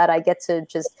is that I get to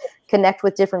just connect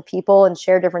with different people and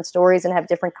share different stories and have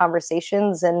different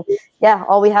conversations. And yeah,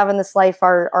 all we have in this life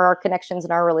are our connections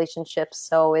and our relationships.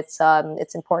 So it's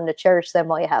important to cherish them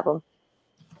while you have them.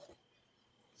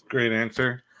 Great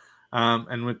answer.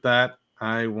 And with that,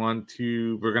 we're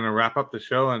going to wrap up the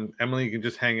show, and Emily, you can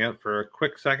just hang out for a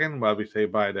quick second while we say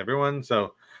bye to everyone.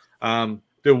 So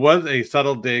there was a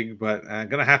subtle dig, but I'm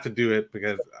going to have to do it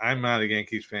because I'm not a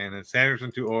Yankees fan, and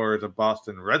Sanderson to Orr is a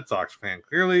Boston Red Sox fan.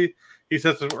 Clearly, he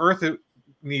says the Earth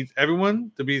needs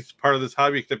everyone to be part of this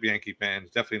hobby except Yankee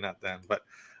fans. Definitely not them, but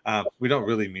we don't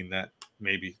really mean that.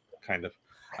 Maybe, kind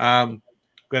of.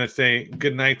 Going to say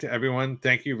good night to everyone.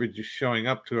 Thank you for just showing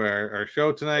up to our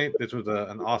show tonight. This was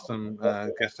an awesome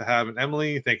guest to have. And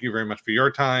Emily, thank you very much for your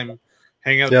time.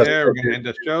 Hang out there. We're going to end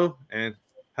the show, and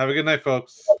have a good night,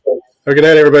 folks. Have a good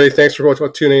night, everybody. Thanks for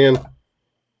tuning in.